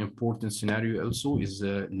one important scenario also is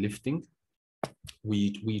lifting.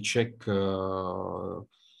 We check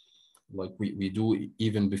like we do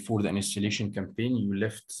even before the installation campaign. You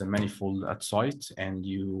lift the manifold at site and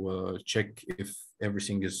you check if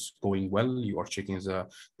everything is going well. You are checking the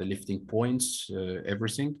lifting points,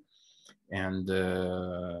 everything, and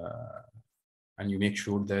you make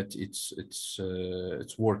sure that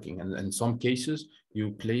it's working. And in some cases,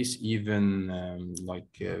 you place even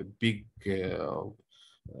like big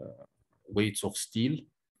weights of steel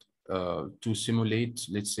to simulate,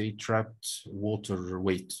 let's say, trapped water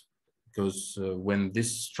weight. Because when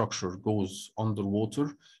this structure goes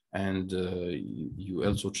underwater, and you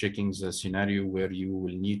also checking the scenario where you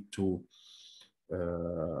will need to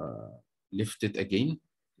lift it again,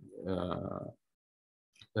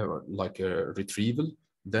 like a retrieval,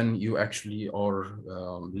 then you actually are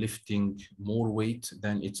lifting more weight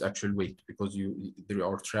than its actual weight, because there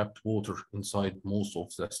are trapped water inside most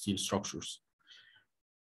of the steel structures.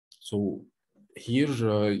 So here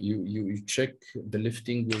you check the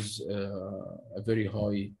lifting with a very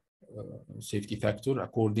high safety factor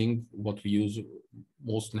according what we use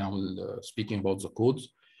most now. Speaking about the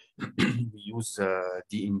codes, we use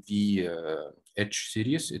DMV H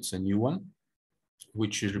series. It's a new one,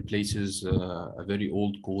 which replaces a very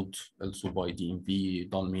old code also by DMV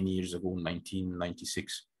done many years ago,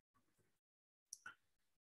 1996.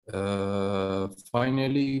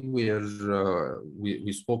 Finally,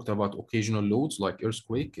 we spoke about occasional loads like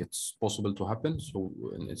earthquake. It's possible to happen. So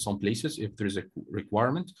in some places, if there is a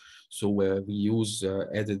requirement, so we use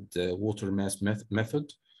added water mass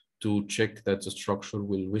method to check that the structure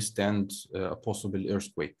will withstand a possible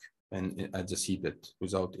earthquake and at the seabed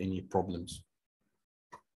without any problems.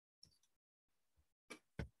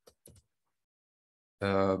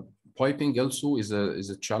 Piping also is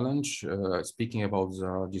a challenge, speaking about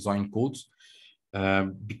the design codes,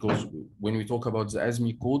 because when we talk about the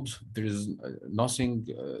ASME code, there is nothing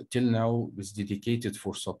till now is dedicated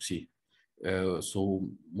for subsea. So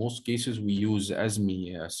most cases we use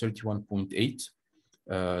ASME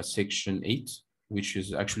 31.8, section 8, which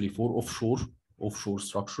is actually for offshore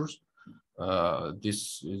structures.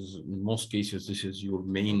 This is, in most cases, this is your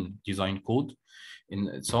main design code.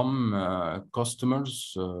 In some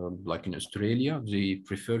customers, like in Australia, they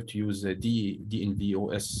prefer to use the DNV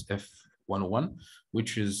OS F101,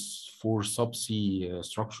 which is for subsea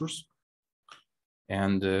structures.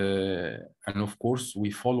 And of course, we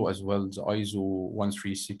follow as well the ISO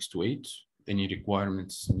 13628. Any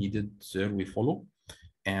requirements needed there, we follow.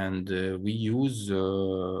 And we use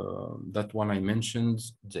that one I mentioned,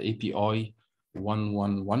 the API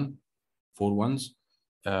 11141s.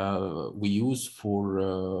 We use for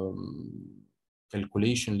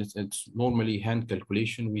calculation. It's normally hand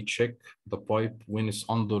calculation. We check the pipe when it's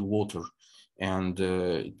underwater, and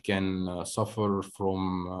it can suffer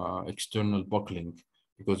from external buckling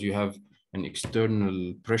because you have an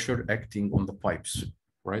external pressure acting on the pipes,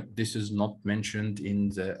 right? This is not mentioned in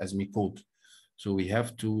the ASME code. So we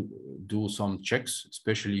have to do some checks,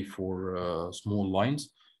 especially for small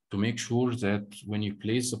lines, to make sure that when you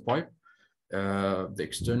place the pipe, the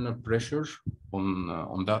external pressure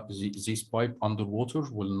on this pipe underwater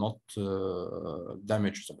will not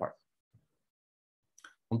damage the pipe.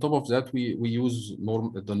 On top of that, we use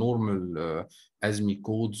the normal ASME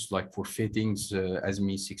codes, like for fittings,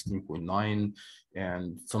 ASME 16.9,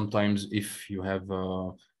 and sometimes if you have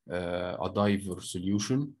a diver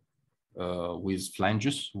solution with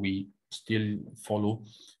flanges, we still follow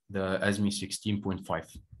the ASME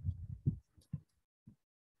 16.5.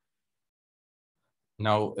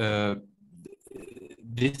 Now,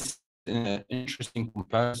 this interesting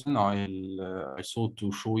comparison I saw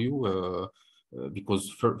to show you because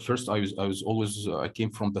first I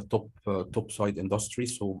came from the top side industry,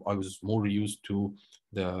 so I was more used to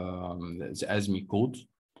the ASME code.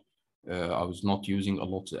 I was not using a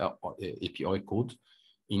lot of API code.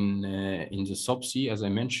 In the subsea, as I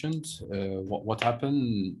mentioned, what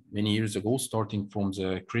happened many years ago, starting from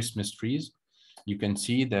the Christmas trees, you can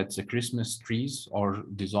see that the Christmas trees are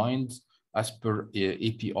designed as per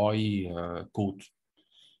API code.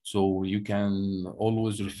 So you can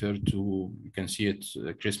always refer to, you can see it,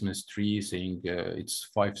 Christmas tree saying it's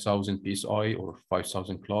 5,000 PSI or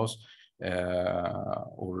 5,000 class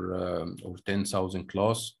or 10,000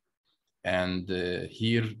 class. And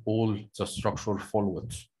here all the structure follow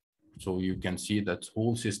it. So you can see that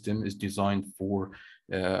whole system is designed for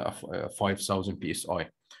 5,000 PSI.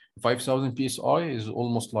 5,000 PSI is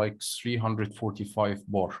almost like 345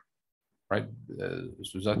 bar, right?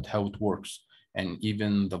 So that's how it works. And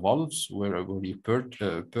even the valves where you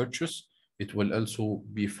purchase, it will also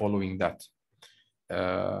be following that.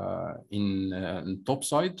 In top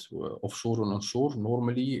side, offshore and onshore,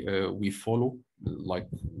 normally we follow, like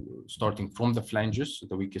starting from the flanges,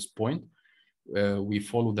 the weakest point, we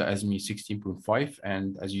follow the ASME 16.5,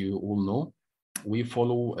 and as you all know, we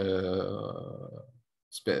follow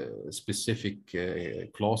specific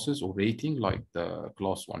classes or rating, like the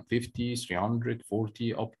class 150, 300,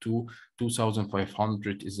 40, up to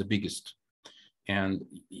 2,500 is the biggest. And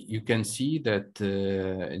you can see that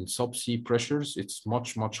in subsea pressures, it's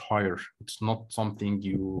much, much higher. It's not something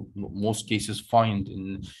you, most cases, find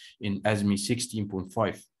in ASME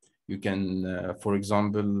 16.5. You can, for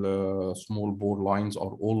example, small bore lines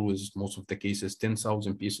are always, most of the cases,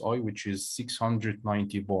 10,000 PSI, which is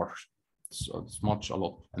 690 bars. So it's a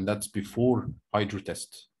lot. And that's before hydro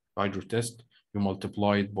test. Hydro test, you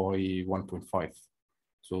multiply it by 1.5.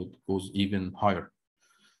 So it goes even higher.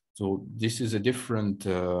 So this is a different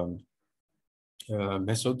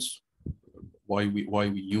methods why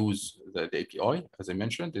we use the API. As I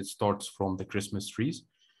mentioned, it starts from the Christmas trees,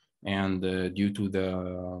 and due to the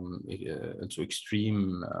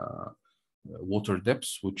extreme water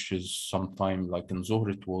depths, which is sometime like in Zohr,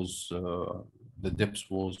 it was the depth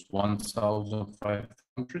was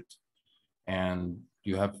 1,500, and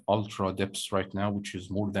you have ultra depths right now, which is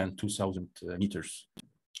more than 2,000 meters.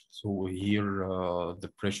 So here the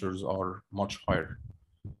pressures are much higher.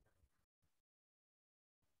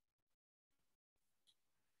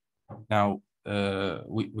 Now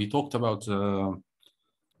we talked about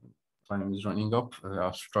time is running up.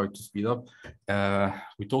 I'll try to speed up.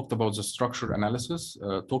 We talked about the structure analysis.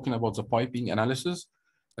 Talking about the piping analysis,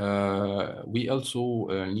 we also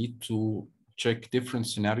need to check different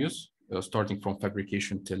scenarios, starting from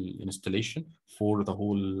fabrication till installation for the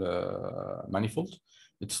whole manifold.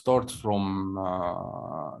 It starts from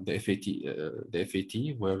the FAT,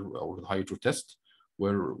 or the hydro test,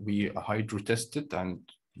 where we hydro tested, and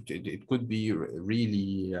it could be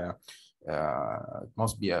really, it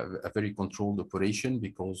must be a very controlled operation,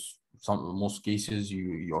 because most cases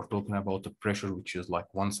you are talking about a pressure which is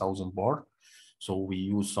like 1,000 bar. So we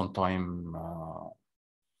use sometimes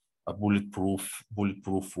bulletproof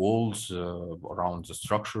walls around the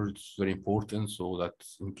structure. It's very important so that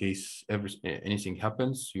in case anything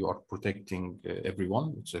happens, you are protecting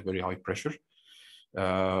everyone. It's a very high pressure.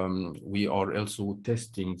 We are also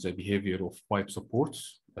testing the behavior of pipe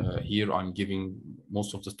supports. Here I'm giving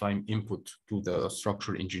most of the time input to the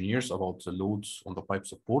structural engineers about the loads on the pipe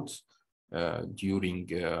supports during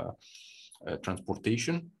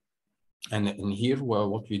transportation. And here,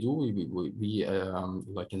 what we do, we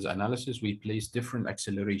like in the analysis, we place different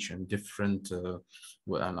acceleration, different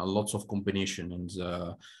and lots of combination in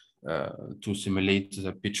the to simulate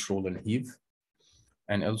the pitch, roll, and heave.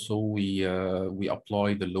 And also we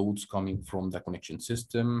apply the loads coming from the connection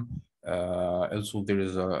system. Also, there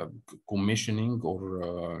is a commissioning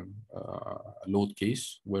or load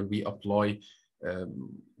case where we apply,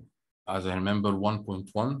 as I remember,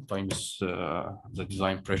 1.1 times the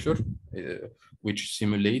design pressure, which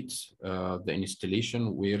simulates the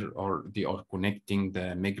installation where they are connecting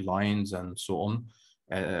the MEG lines and so on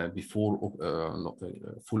before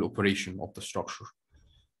full operation of the structure.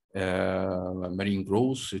 Marine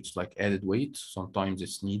growth, it's like added weight. Sometimes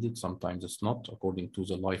it's needed, sometimes it's not, according to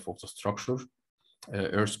the life of the structure.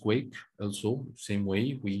 Earthquake, also, same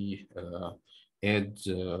way, we add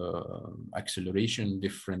acceleration in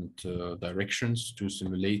different directions to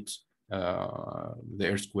simulate the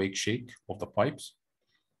earthquake shake of the pipes.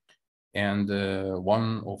 And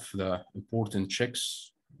one of the important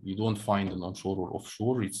checks you don't find in onshore or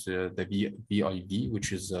offshore, it's the VIV,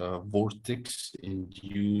 which is a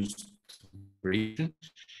vortex-induced vibration.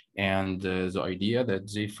 And the idea that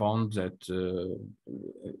they found that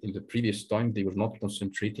in the previous time, they were not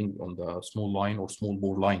concentrating on the small line or small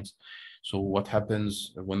bore lines. So what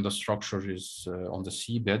happens when the structure is on the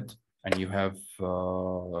seabed and you have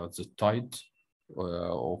the tide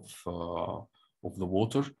of the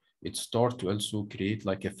water, it starts to also create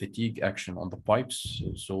like a fatigue action on the pipes.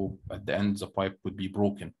 So at the end, the pipe would be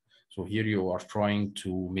broken. So here you are trying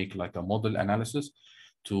to make like a model analysis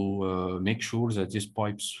to make sure that these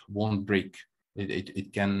pipes won't break.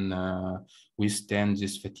 It can withstand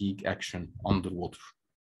this fatigue action underwater.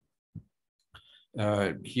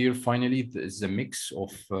 Here, finally, is a mix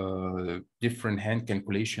of different hand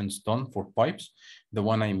calculations done for pipes. The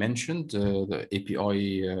one I mentioned, the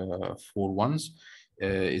API 4.1s,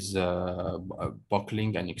 is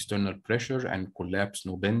buckling and external pressure and collapse,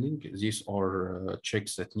 no bending. These are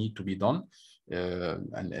checks that need to be done.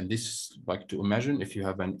 And this, like, to imagine if you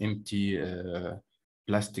have an empty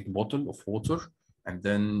plastic bottle of water and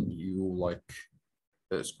then you like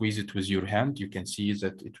squeeze it with your hand, you can see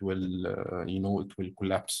that it will, it will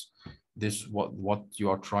collapse. This what you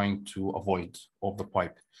are trying to avoid of the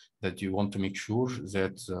pipe, that you want to make sure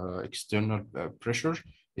that external pressure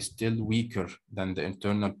is still weaker than the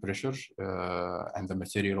internal pressure and the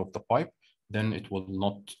material of the pipe, then it will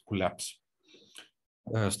not collapse.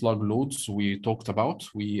 Slug loads we talked about.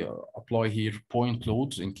 We apply here point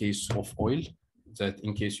loads in case of oil, that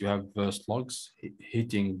in case you have slugs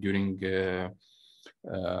hitting during the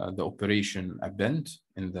operation a bend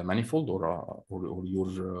in the manifold or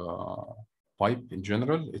your pipe in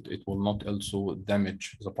general, it will not also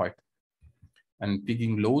damage the pipe. And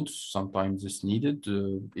pigging loads sometimes is needed.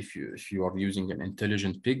 If you are using an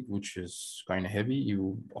intelligent pig, which is kind of heavy,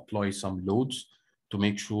 you apply some loads to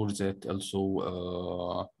make sure that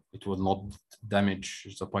also it will not damage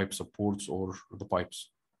the pipe supports or the pipes.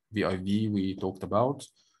 VIV we talked about.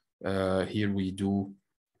 Here we do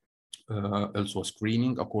also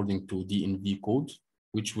screening according to DNV code,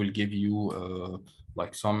 which will give you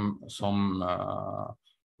like some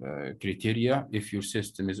criteria if your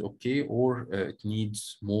system is okay or it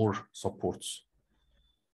needs more supports.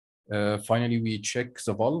 Finally, we check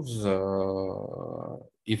the valves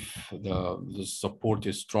if the support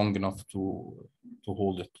is strong enough to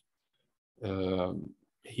hold it.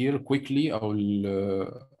 Here quickly, I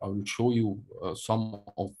will show you some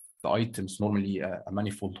of the items normally a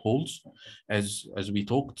manifold holds. As we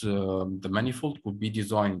talked, the manifold could be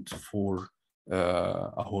designed for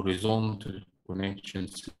a horizontal connection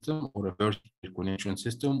system or a vertical connection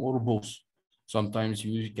system or both. Sometimes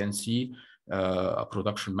you can see a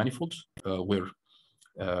production manifold where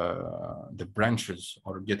the branches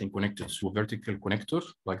are getting connected to a vertical connector,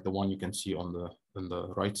 like the one you can see on the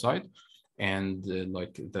right side, and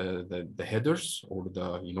like the headers or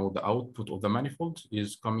the output of the manifold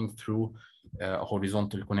is coming through a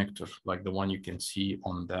horizontal connector, like the one you can see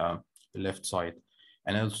on the left side.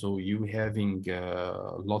 And also you having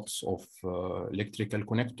lots of electrical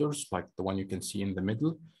connectors, like the one you can see in the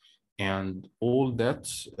middle. And all that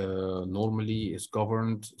normally is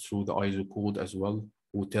governed through the ISO code as well,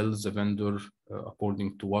 who tells the vendor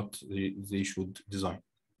according to what they should design.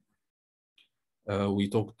 I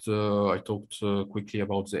talked quickly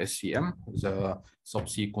about the SCM, the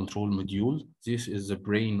Subsea Control Module. This is the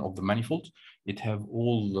brain of the manifold. It have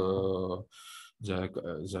all the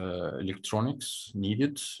electronics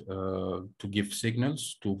needed to give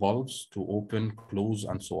signals to valves to open, close,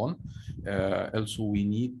 and so on. Also, we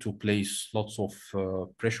need to place lots of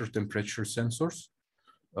pressure temperature sensors,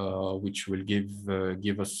 which will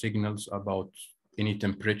give us signals about any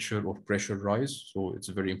temperature or pressure rise. So it's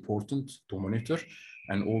very important to monitor.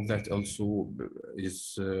 And all that also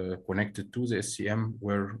is connected to the SCM,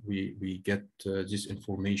 where we get this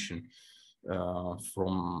information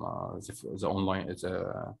from the online,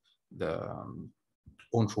 the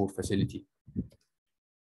onshore facility.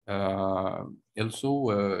 Also,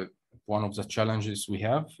 one of the challenges we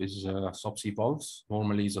have is subsea valves.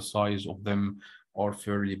 Normally, the size of them are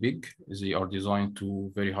fairly big. They are designed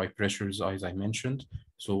to very high pressures, as I mentioned.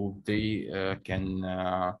 So they can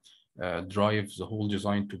drive the whole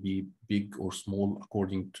design to be big or small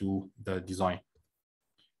according to the design.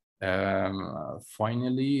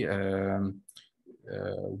 Finally,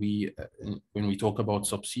 when we talk about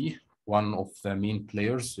subsea, one of the main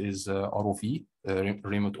players is ROV,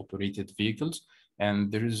 remote operated vehicles.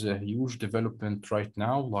 And there is a huge development right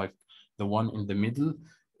now, like the one in the middle.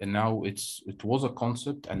 And now it was a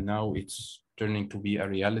concept, and now it's turning to be a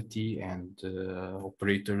reality, and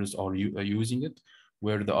operators are using it,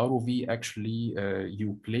 where the ROV actually,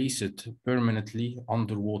 you place it permanently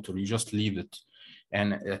underwater, you just leave it.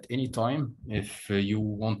 And at any time, if you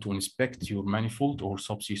want to inspect your manifold or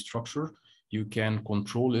subsea structure, you can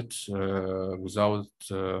control it without,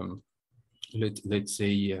 let's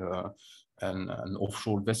say, an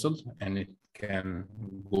offshore vessel, and it can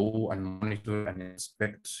go and monitor and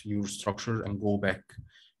inspect your structure and go back.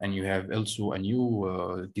 And you have also a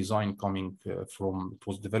new design coming from, it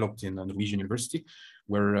was developed in a Norwegian university,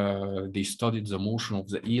 where they studied the motion of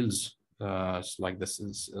the eels, like the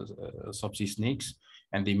subsea snakes,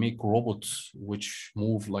 and they make robots which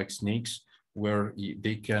move like snakes, where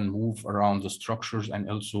they can move around the structures and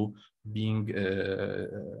also being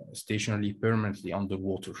stationary permanently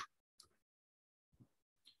underwater.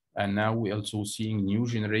 And now we're also seeing new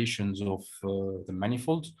generations of the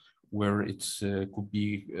manifold, where it's could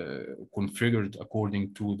be configured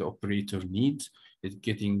according to the operator needs. It's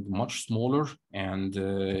getting much smaller, and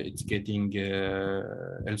it's getting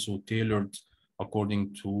also tailored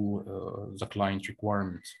according to the client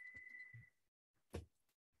requirements.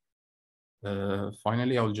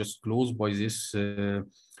 Finally, I'll just close by this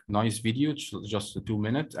nice video. It's just 2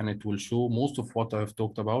 minutes, and it will show most of what I've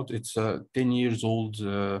talked about. It's a 10 years old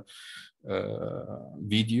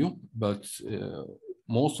video, but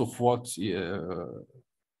most of what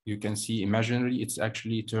you can see imaginary, it's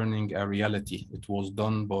actually turning a reality. It was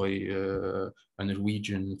done by a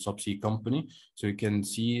Norwegian subsea company. So you can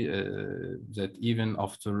see that even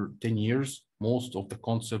after 10 years, most of the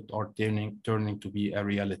concepts are turning to be a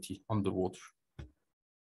reality underwater.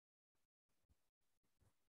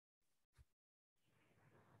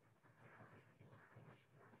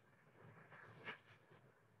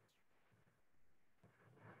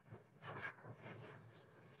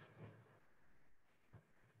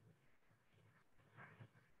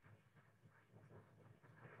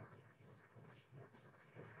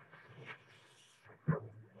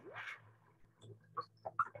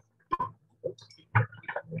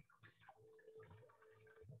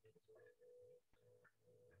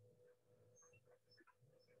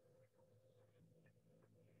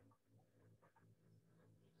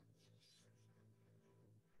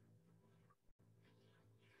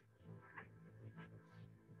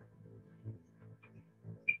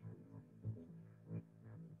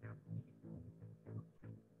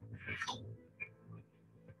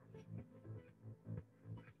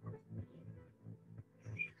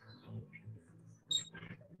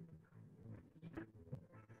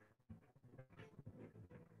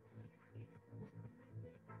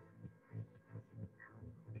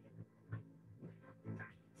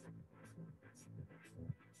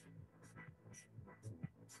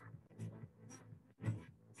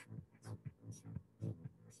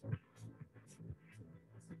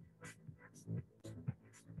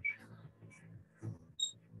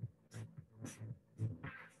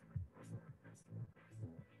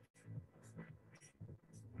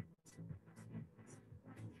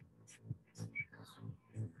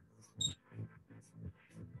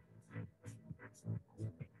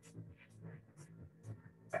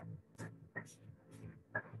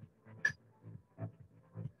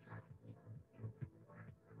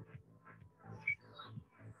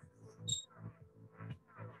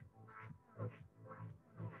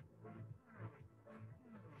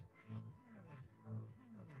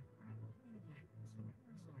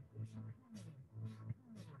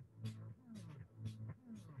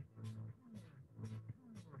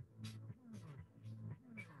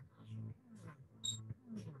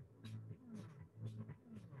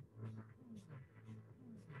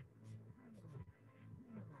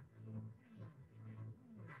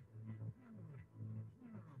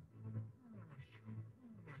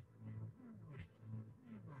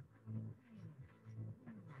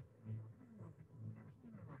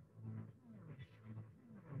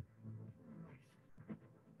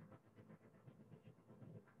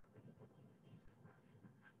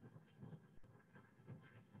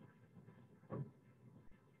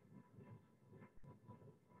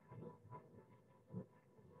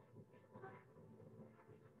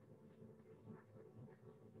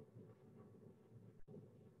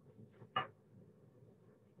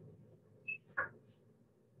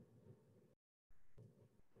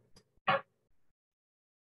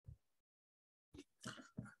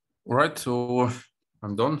 All right, so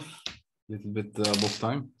I'm done. A little bit above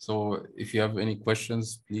time. So if you have any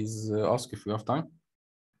questions, please ask if we have time.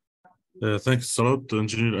 Thanks a lot,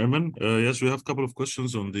 Engineer Ayman. Yes, we have a couple of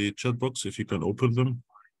questions on the chat box, if you can open them.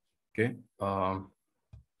 Okay. Can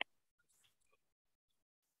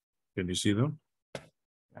you see them?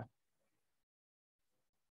 Yeah.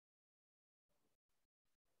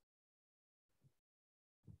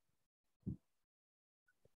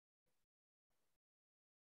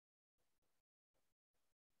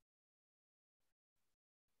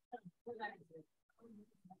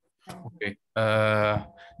 Okay.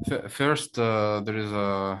 First, there is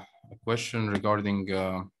a question regarding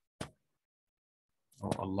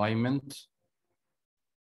alignment.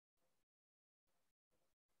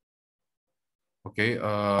 Okay,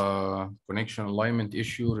 connection alignment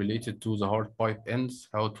issue related to the hard pipe ends,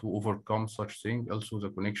 how to overcome such thing, also the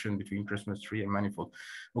connection between Christmas tree and manifold.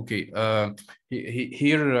 Okay,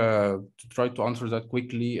 here to try to answer that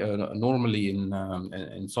quickly, normally in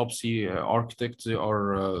subsea architects, there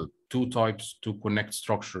are two types to connect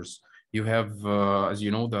structures. You have, as you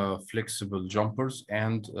know, the flexible jumpers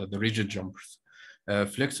and the rigid jumpers.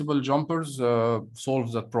 Flexible jumpers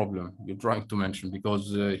solve that problem you're trying to mention,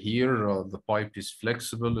 because here the pipe is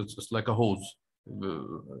flexible. It's just like a hose.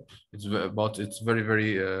 But it's very,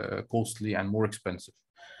 very costly and more expensive.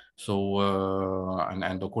 So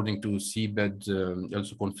and according to seabed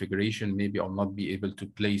also configuration, maybe I'll not be able to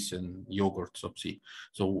place in yogurt subsea.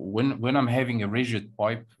 So when I'm having a rigid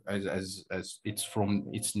pipe, as it's from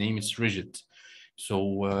its name, it's rigid.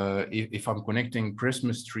 So if I'm connecting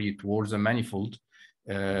Christmas tree towards a manifold,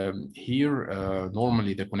 here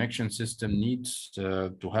normally the connection system needs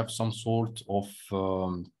to have some sort of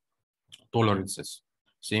tolerances,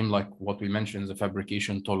 same like what we mentioned, the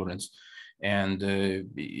fabrication tolerance, and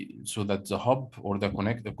so that the hub or the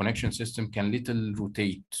connection system can little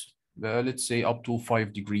rotate, let's say up to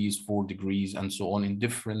 5 degrees, 4 degrees, and so on, in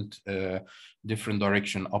different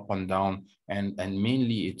direction, up and down, and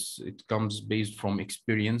mainly it comes based from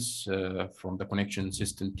experience from the connection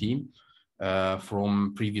system team,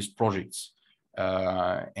 from previous projects.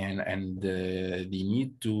 And they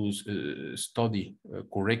need to study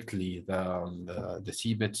correctly the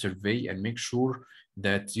seabed survey and make sure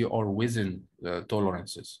that you are within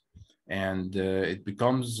tolerances. And it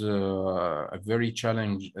becomes a very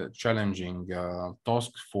challenging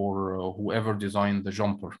task for whoever designed the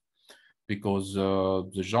jumper, because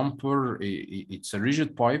the jumper, it's a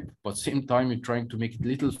rigid pipe, but same time you're trying to make it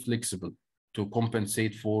little flexible to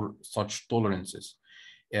compensate for such tolerances.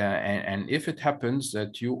 And if it happens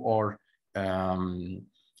that you are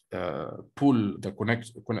pull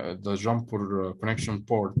the jumper connection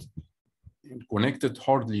port connected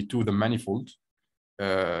hardly to the manifold,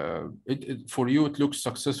 for you it looks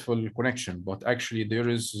successful connection, but actually there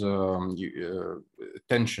is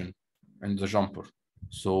tension in the jumper,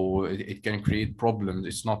 so it can create problems.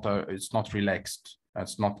 It's not relaxed.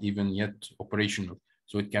 It's not even yet operational,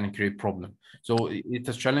 so it can create problem. So it's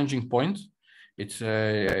a challenging point. It's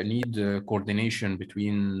need coordination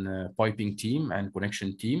between piping team and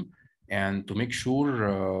connection team, and to make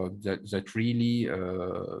sure that really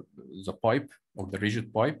the pipe or the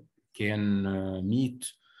rigid pipe can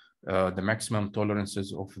meet the maximum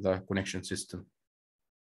tolerances of the connection system.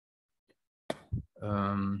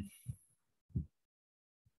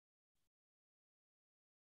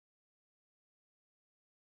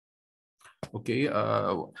 Okay,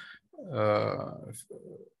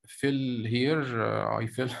 Phil here,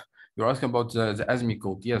 Phil, you're asking about the ASME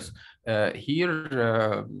code. Yes, here,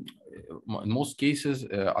 in most cases,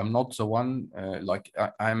 I'm not the one, like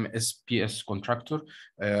I'm SPS contractor.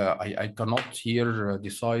 I cannot here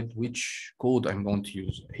decide which code I'm going to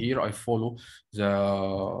use. Here I follow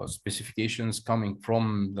the specifications coming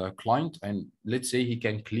from the client, and let's say he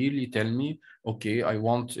can clearly tell me, okay,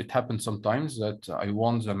 it happens sometimes that I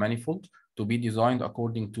want the manifold to be designed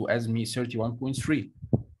according to ASME 31.3,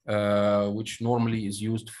 which normally is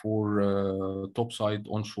used for topside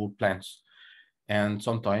onshore plants. And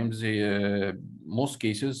sometimes, most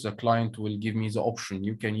cases, the client will give me the option.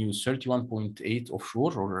 You can use 31.8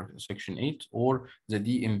 offshore or section 8 or the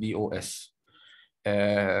DMVOS.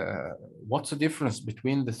 What's the difference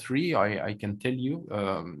between the three? I can tell you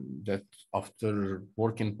that after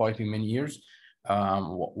working piping many years,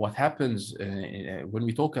 what happens when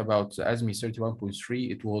we talk about the ASME 31.3,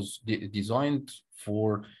 it was designed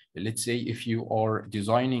for, let's say, if you are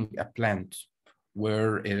designing a plant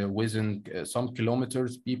where within some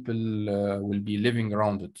kilometers people will be living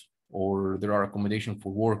around it, or there are accommodation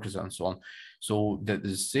for workers and so on. So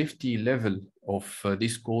the safety level of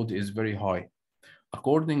this code is very high.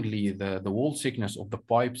 accordingly, the wall thickness of the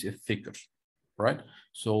pipes is thicker, right?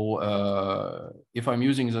 So if I'm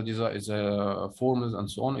using the design, the formulas and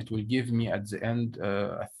so on, it will give me at the end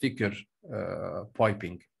a thicker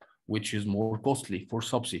piping, which is more costly for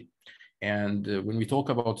subsea. And when we talk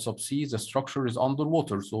about subsea, the structure is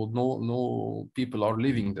underwater, so no people are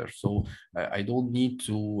living there. So I don't need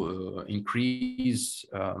to increase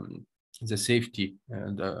the safety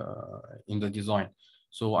in the design.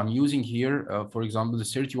 So I'm using here, for example, the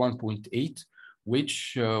 31.8,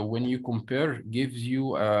 which when you compare gives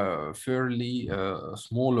you a fairly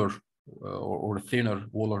smaller or thinner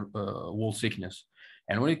wall thickness.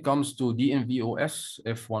 And when it comes to DMVOS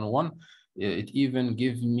F11, it even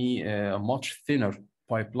gives me a much thinner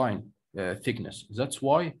pipeline thickness. That's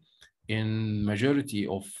why in majority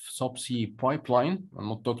of subsea pipeline, I'm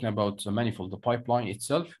not talking about the manifold, the pipeline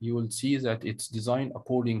itself, you will see that it's designed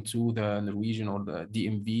according to the Norwegian or the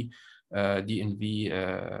DNV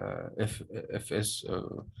FS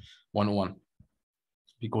 11,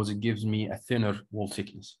 because it gives me a thinner wall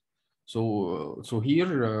thickness. So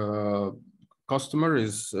here, customer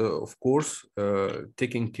is, of course,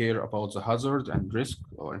 taking care about the hazard and risk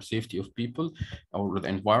or safety of people or the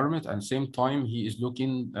environment. And same time, he is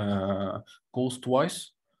looking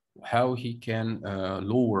cost-wise, how he can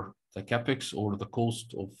lower the capex or the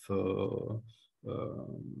cost of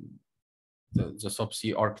the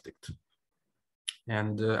subsea architect.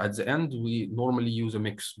 And at the end, we normally use a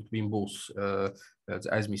mix between both the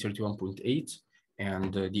ASME 31.8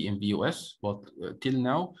 and the MVOS. But till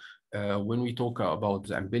now, when we talk about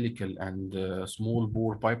the umbilical and small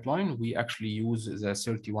bore pipeline, we actually use the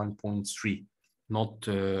 31.3, not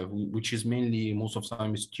which is mainly most of the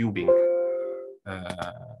time is tubing,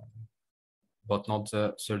 but not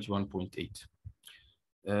the 31.8.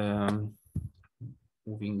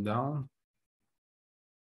 Moving down.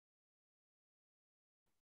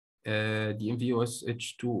 The MVOS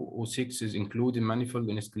H206 is included in manifold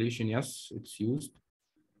installation. Yes, it's used.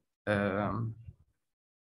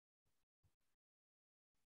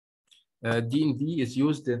 DNV is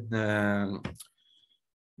used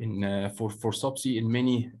for subsea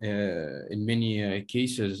in many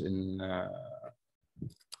cases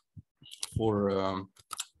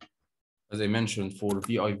as I mentioned, for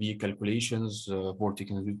VIV calculations,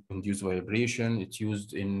 vortex-induced vibration. It's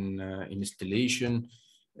used in installation,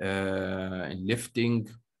 in lifting.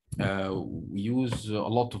 We use a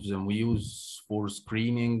lot of them. We use for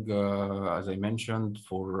screening, as I mentioned,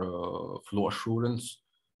 for flow assurance,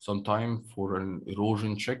 sometime for an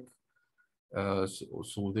erosion check.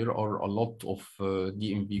 So there are a lot of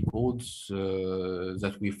DMV codes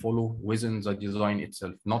that we follow within the design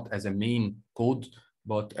itself, not as a main code,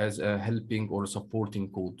 but as a helping or supporting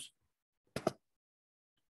code.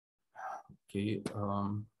 Okay.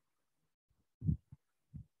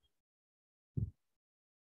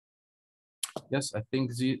 Yes, I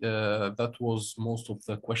think that was most of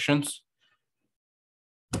the questions.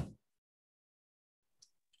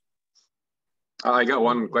 I got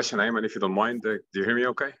one question, Ayman, if you don't mind. Do you hear me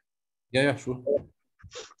okay? Yeah, sure.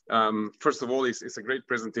 First of all, it's a great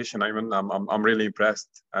presentation, Ayman. I'm really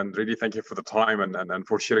impressed, and really thank you for the time and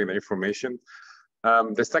for sharing the information.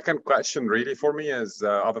 The second question really for me is,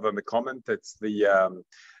 other than the comment, it's the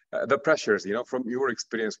pressures, from your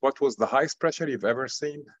experience, what was the highest pressure you've ever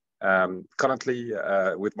seen? Currently,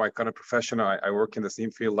 with my current profession, I work in the same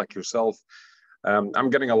field like yourself. I'm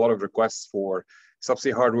getting a lot of requests for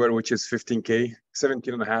subsea hardware, which is 15K,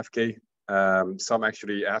 17.5K. Some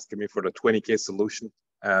actually asking me for the 20K solution.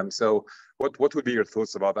 So what would be your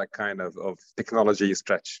thoughts about that kind of technology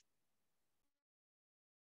stretch?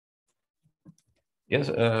 Yes,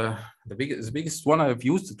 the biggest one I've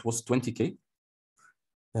used, it was 20K.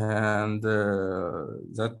 And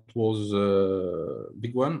that was a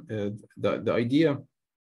big one. The idea,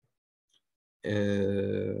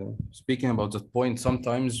 speaking about that point,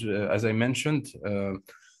 sometimes, as I mentioned,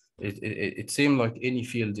 it seemed like any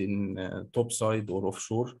field in topside or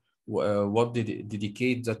offshore, what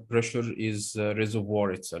dedicate that pressure is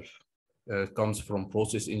reservoir itself. It comes from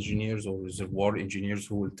process engineers or reservoir engineers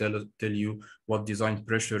who will tell you what design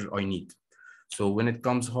pressure I need. So when it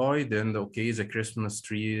comes high, then okay, the Christmas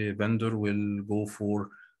tree vendor will go for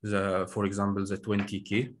for example, the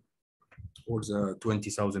 20K or the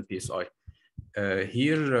 20,000 PSI.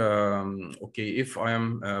 Here, okay, if I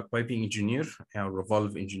am a piping engineer or a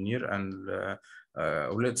valve engineer, and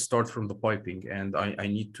let's start from the piping, and I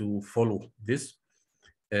need to follow this.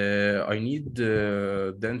 I need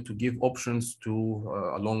then to give options to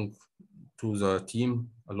along to the team,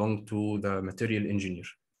 along to the material engineer,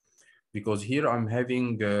 because here I'm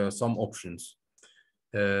having some options.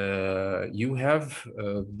 you have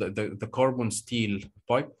the carbon steel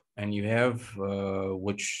pipe, and you have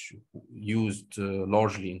which used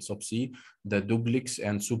largely in subsea, the duplex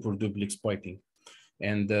and super duplex piping.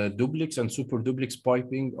 And the duplex and super duplex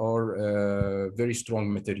piping are very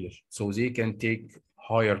strong material, so they can take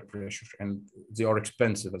higher pressure, and they are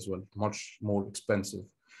expensive as well, much more expensive.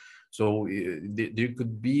 So there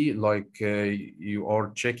could be like you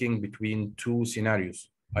are checking between two scenarios.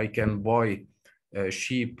 I can buy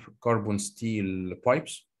cheap carbon steel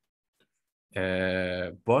pipes,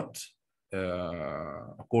 but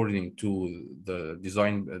according to the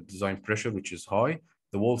design pressure, which is high,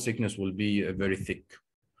 the wall thickness will be very thick.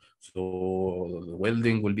 So the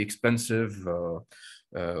welding will be expensive,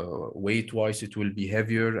 weight-wise it will be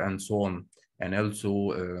heavier, and so on. And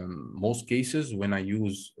also, most cases when I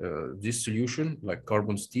use this solution, like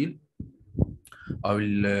carbon steel, I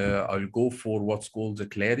will go for what's called the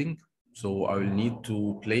cladding. So I will need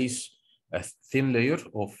to place a thin layer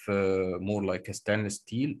of more like a stainless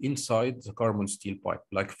steel inside the carbon steel pipe,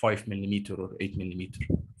 like 5 millimeter or 8 millimeter,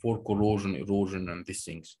 for corrosion, erosion, and these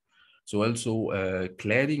things. So also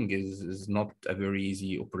cladding is not a very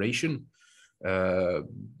easy operation,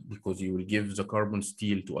 because you will give the carbon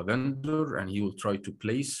steel to a vendor and he will try to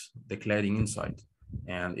place the cladding inside.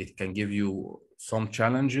 And it can give you some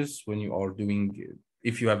challenges when you are doing,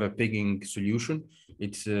 if you have a pegging solution,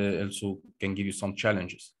 it also can give you some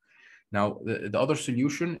challenges. Now, the other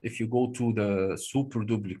solution, if you go to the super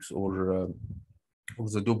duplex or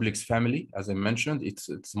the duplex family, as I mentioned,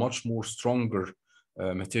 it's much more stronger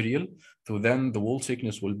material. So then the wall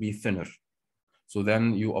thickness will be thinner. So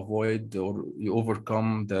then you avoid or you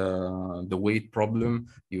overcome the weight problem.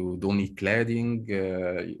 You don't need cladding.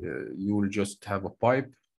 You will just have a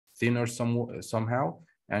pipe thinner somehow,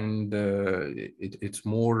 and it's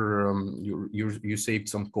more you saved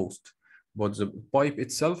some cost. But the pipe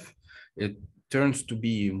itself, it turns to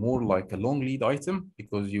be more like a long lead item,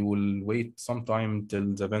 because you will wait some time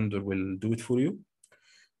till the vendor will do it for you,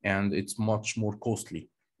 and it's much more costly.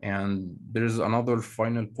 And there's another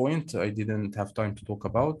final point I didn't have time to talk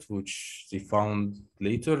about, which they found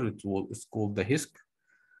later. It's called the HISC,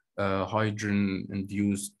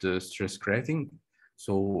 hydrogen-induced stress cracking.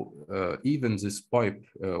 So even this pipe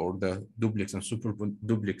or the duplex and super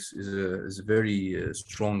duplex is a very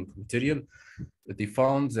strong material. They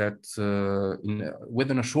found that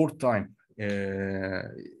within a short time,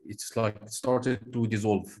 it's like it started to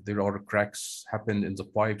dissolve. There are cracks happened in the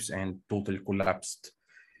pipes and totally collapsed.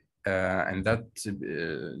 And that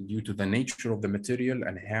due to the nature of the material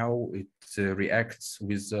and how it reacts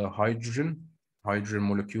with the hydrogen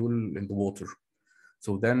molecule in the water.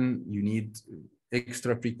 So then you need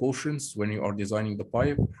extra precautions when you are designing the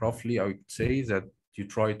pipe. Roughly, I would say that you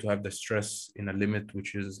try to have the stress in a limit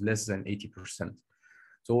which is less than 80%.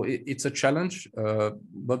 So it's a challenge,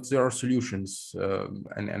 but there are solutions,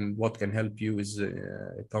 and what can help you is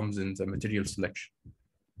it comes in the material selection.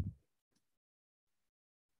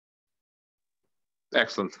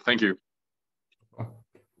 Excellent, thank you.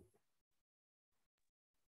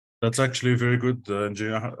 That's actually very good,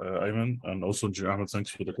 Engineer Ayman, and also Engineer Ahmed.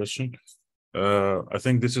 Thanks for the question. I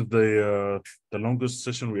think this is the longest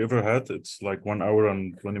session we ever had. It's like 1 hour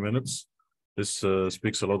and 20 minutes. This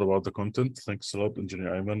speaks a lot about the content. Thanks a lot,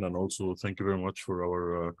 Engineer Ayman, and also thank you very much for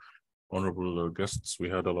our honorable guests. We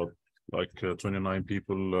had a lot, like 29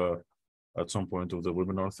 people at some point of the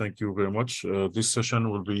webinar. Thank you very much. This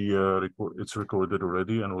session will be it's recorded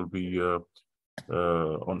already and will be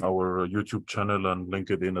on our YouTube channel and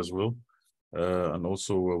LinkedIn as well. And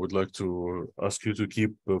also I would like to ask you to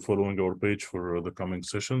keep following our page for the coming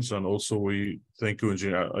sessions. And also we thank you,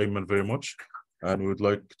 Engineer Ayman, very much. And we would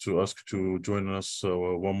like to ask to join us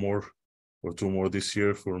one more or two more this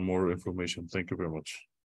year for more information. Thank you very much.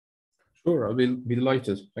 Sure, I will be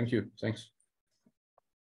delighted. Thank you. Thanks.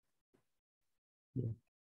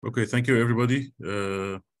 Okay, thank you, everybody.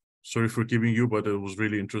 Sorry for keeping you, but it was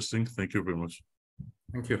really interesting. Thank you very much.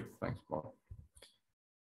 Thank you. Thanks, Bob.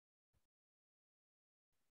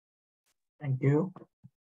 Thank you.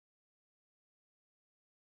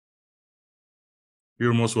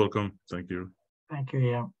 You're most welcome. Thank you. Thank you,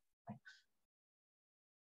 yeah.